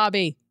 Get a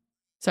hobby.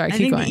 Sorry,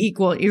 keep going. The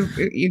equal, you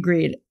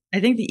agreed. I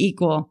think the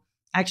equal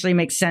actually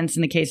makes sense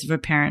in the case of a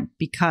parent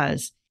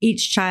because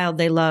each child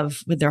they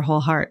love with their whole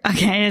heart.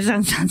 Okay, it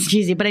sounds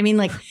cheesy, but I mean,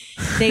 like,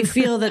 they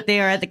feel that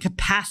they are at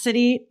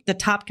the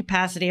top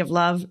capacity of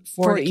love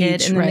for the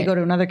kid, and then they go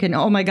to another kid and,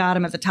 oh my God,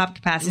 I'm at the top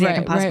capacity I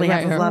can possibly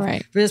have of love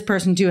for this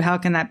person too. How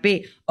can that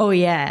be? Oh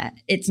yeah,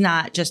 it's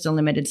not just a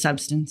limited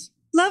substance.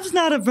 Love's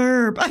not a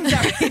verb. I'm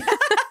sorry.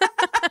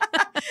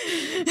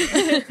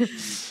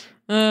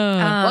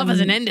 Love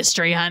is an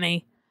industry,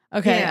 honey.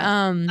 Okay.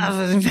 Yeah.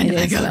 I was invented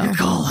by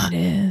Coca-Cola. It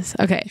is.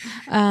 Okay.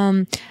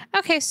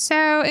 Okay.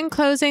 So in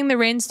closing, the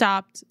rain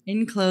stopped.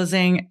 In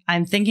closing,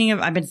 I've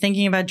been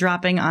thinking about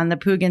dropping on the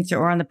Pooginster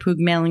or on the Poog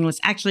mailing list.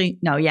 Actually,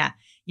 no. Yeah.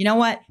 You know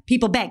what?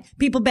 People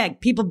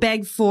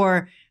beg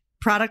for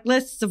product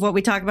lists of what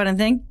we talk about and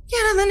think. Get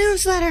on the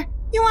newsletter.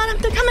 You want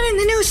them? They're coming in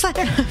the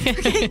newsletter.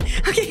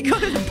 Okay, go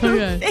to the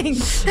poop thing.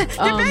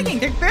 They're begging.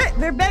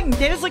 They're begging.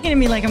 Data's looking at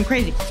me like I'm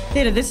crazy.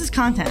 Data, this is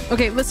content.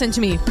 Okay, listen to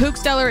me.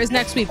 Pookstellar is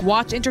next week.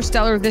 Watch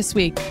Interstellar this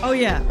week. Oh,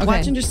 yeah. Okay.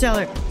 Watch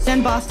Interstellar.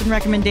 Send Boston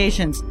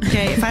recommendations.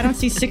 Okay, if I don't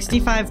see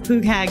 65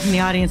 poog hags in the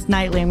audience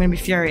nightly, I'm going to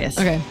be furious.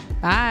 Okay,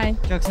 bye.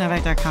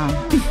 Jokesnovak.com.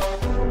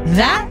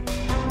 That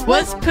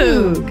was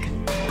Poog.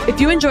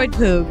 If you enjoyed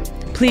Poog,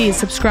 please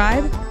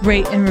subscribe,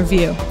 rate, and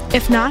review.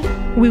 If not,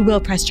 we will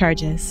press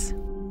charges.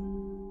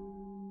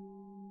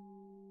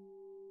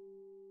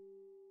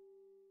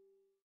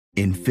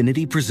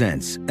 Infiniti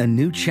presents a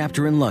new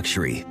chapter in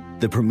luxury,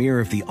 the premiere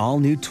of the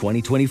all-new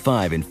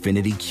 2025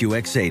 Infiniti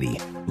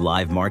QX80,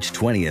 live March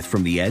 20th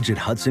from the Edge at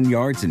Hudson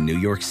Yards in New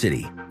York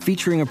City,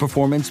 featuring a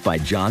performance by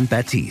John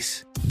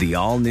Batiste. The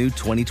all-new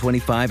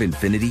 2025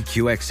 Infiniti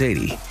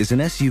QX80 is an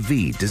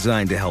SUV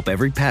designed to help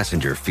every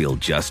passenger feel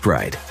just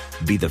right.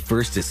 Be the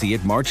first to see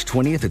it March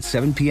 20th at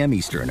 7 p.m.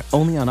 Eastern,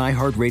 only on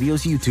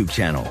iHeartRadio's YouTube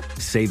channel.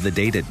 Save the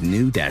date at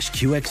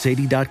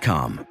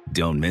new-QX80.com.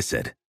 Don't miss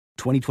it.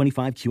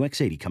 2025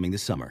 QX80 coming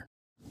this summer.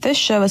 This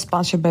show is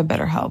sponsored by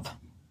BetterHelp.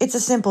 It's a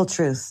simple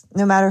truth.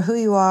 No matter who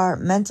you are,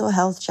 mental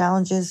health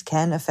challenges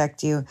can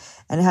affect you,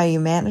 and how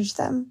you manage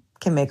them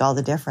can make all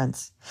the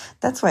difference.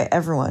 That's why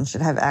everyone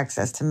should have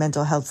access to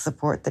mental health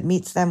support that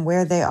meets them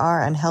where they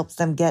are and helps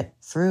them get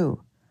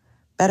through.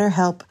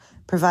 BetterHelp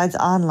provides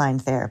online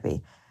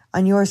therapy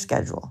on your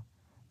schedule.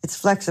 It's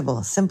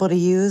flexible, simple to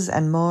use,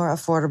 and more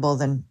affordable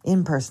than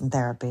in-person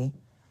therapy.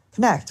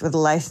 Connect with a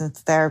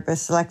licensed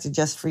therapist selected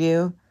just for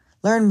you.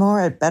 Learn more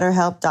at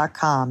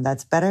BetterHelp.com.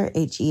 That's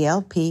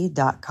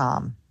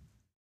BetterHelp.com.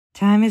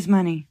 Time is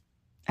money.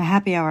 A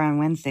happy hour on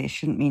Wednesday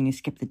shouldn't mean you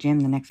skip the gym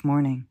the next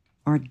morning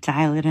or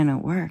dial it in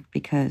at work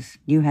because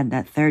you had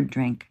that third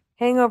drink.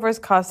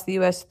 Hangovers cost the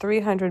U.S.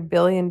 $300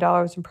 billion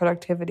in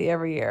productivity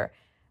every year.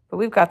 But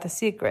we've got the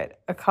secret,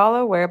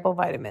 Akalo wearable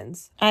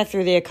vitamins. I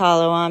threw the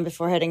Akalo on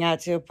before heading out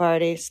to a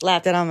party,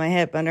 slapped it on my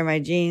hip under my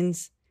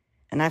jeans,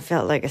 and I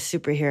felt like a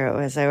superhero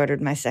as I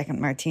ordered my second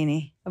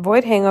martini.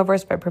 Avoid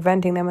hangovers by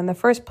preventing them in the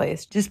first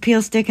place. Just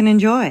peel, stick, and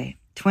enjoy.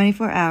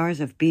 24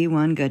 hours of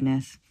B1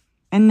 goodness.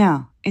 And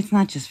no, it's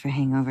not just for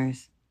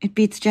hangovers. It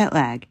beats jet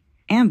lag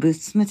and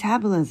boosts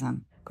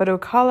metabolism. Go to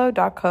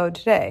Akalo.co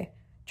today.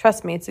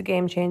 Trust me, it's a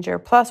game changer.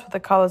 Plus, with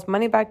Akalo's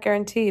money-back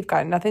guarantee, you've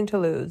got nothing to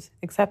lose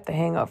except the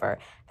hangover.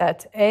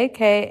 That's AKALO.co.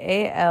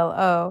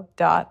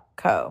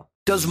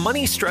 Does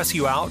money stress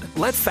you out?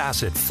 Let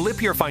Facet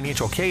flip your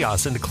financial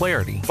chaos into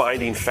clarity.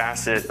 Finding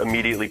Facet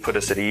immediately put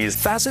us at ease.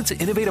 Facet's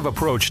innovative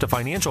approach to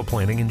financial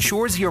planning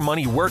ensures your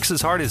money works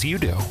as hard as you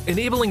do,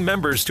 enabling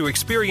members to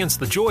experience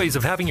the joys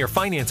of having your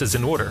finances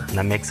in order.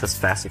 That makes us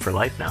Facet for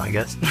life now, I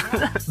guess.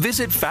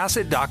 Visit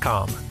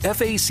Facet.com,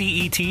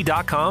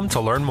 FACET.com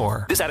to learn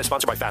more. This ad is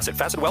sponsored by Facet.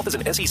 Facet Wealth is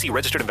an SEC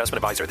registered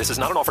investment advisor. This is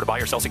not an offer to buy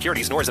or sell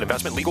securities, nor is it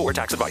investment, legal, or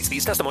tax advice.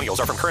 These testimonials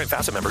are from current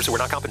Facet members who are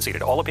not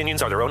compensated. All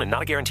opinions are their own and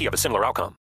not a guarantee of a similar outcome.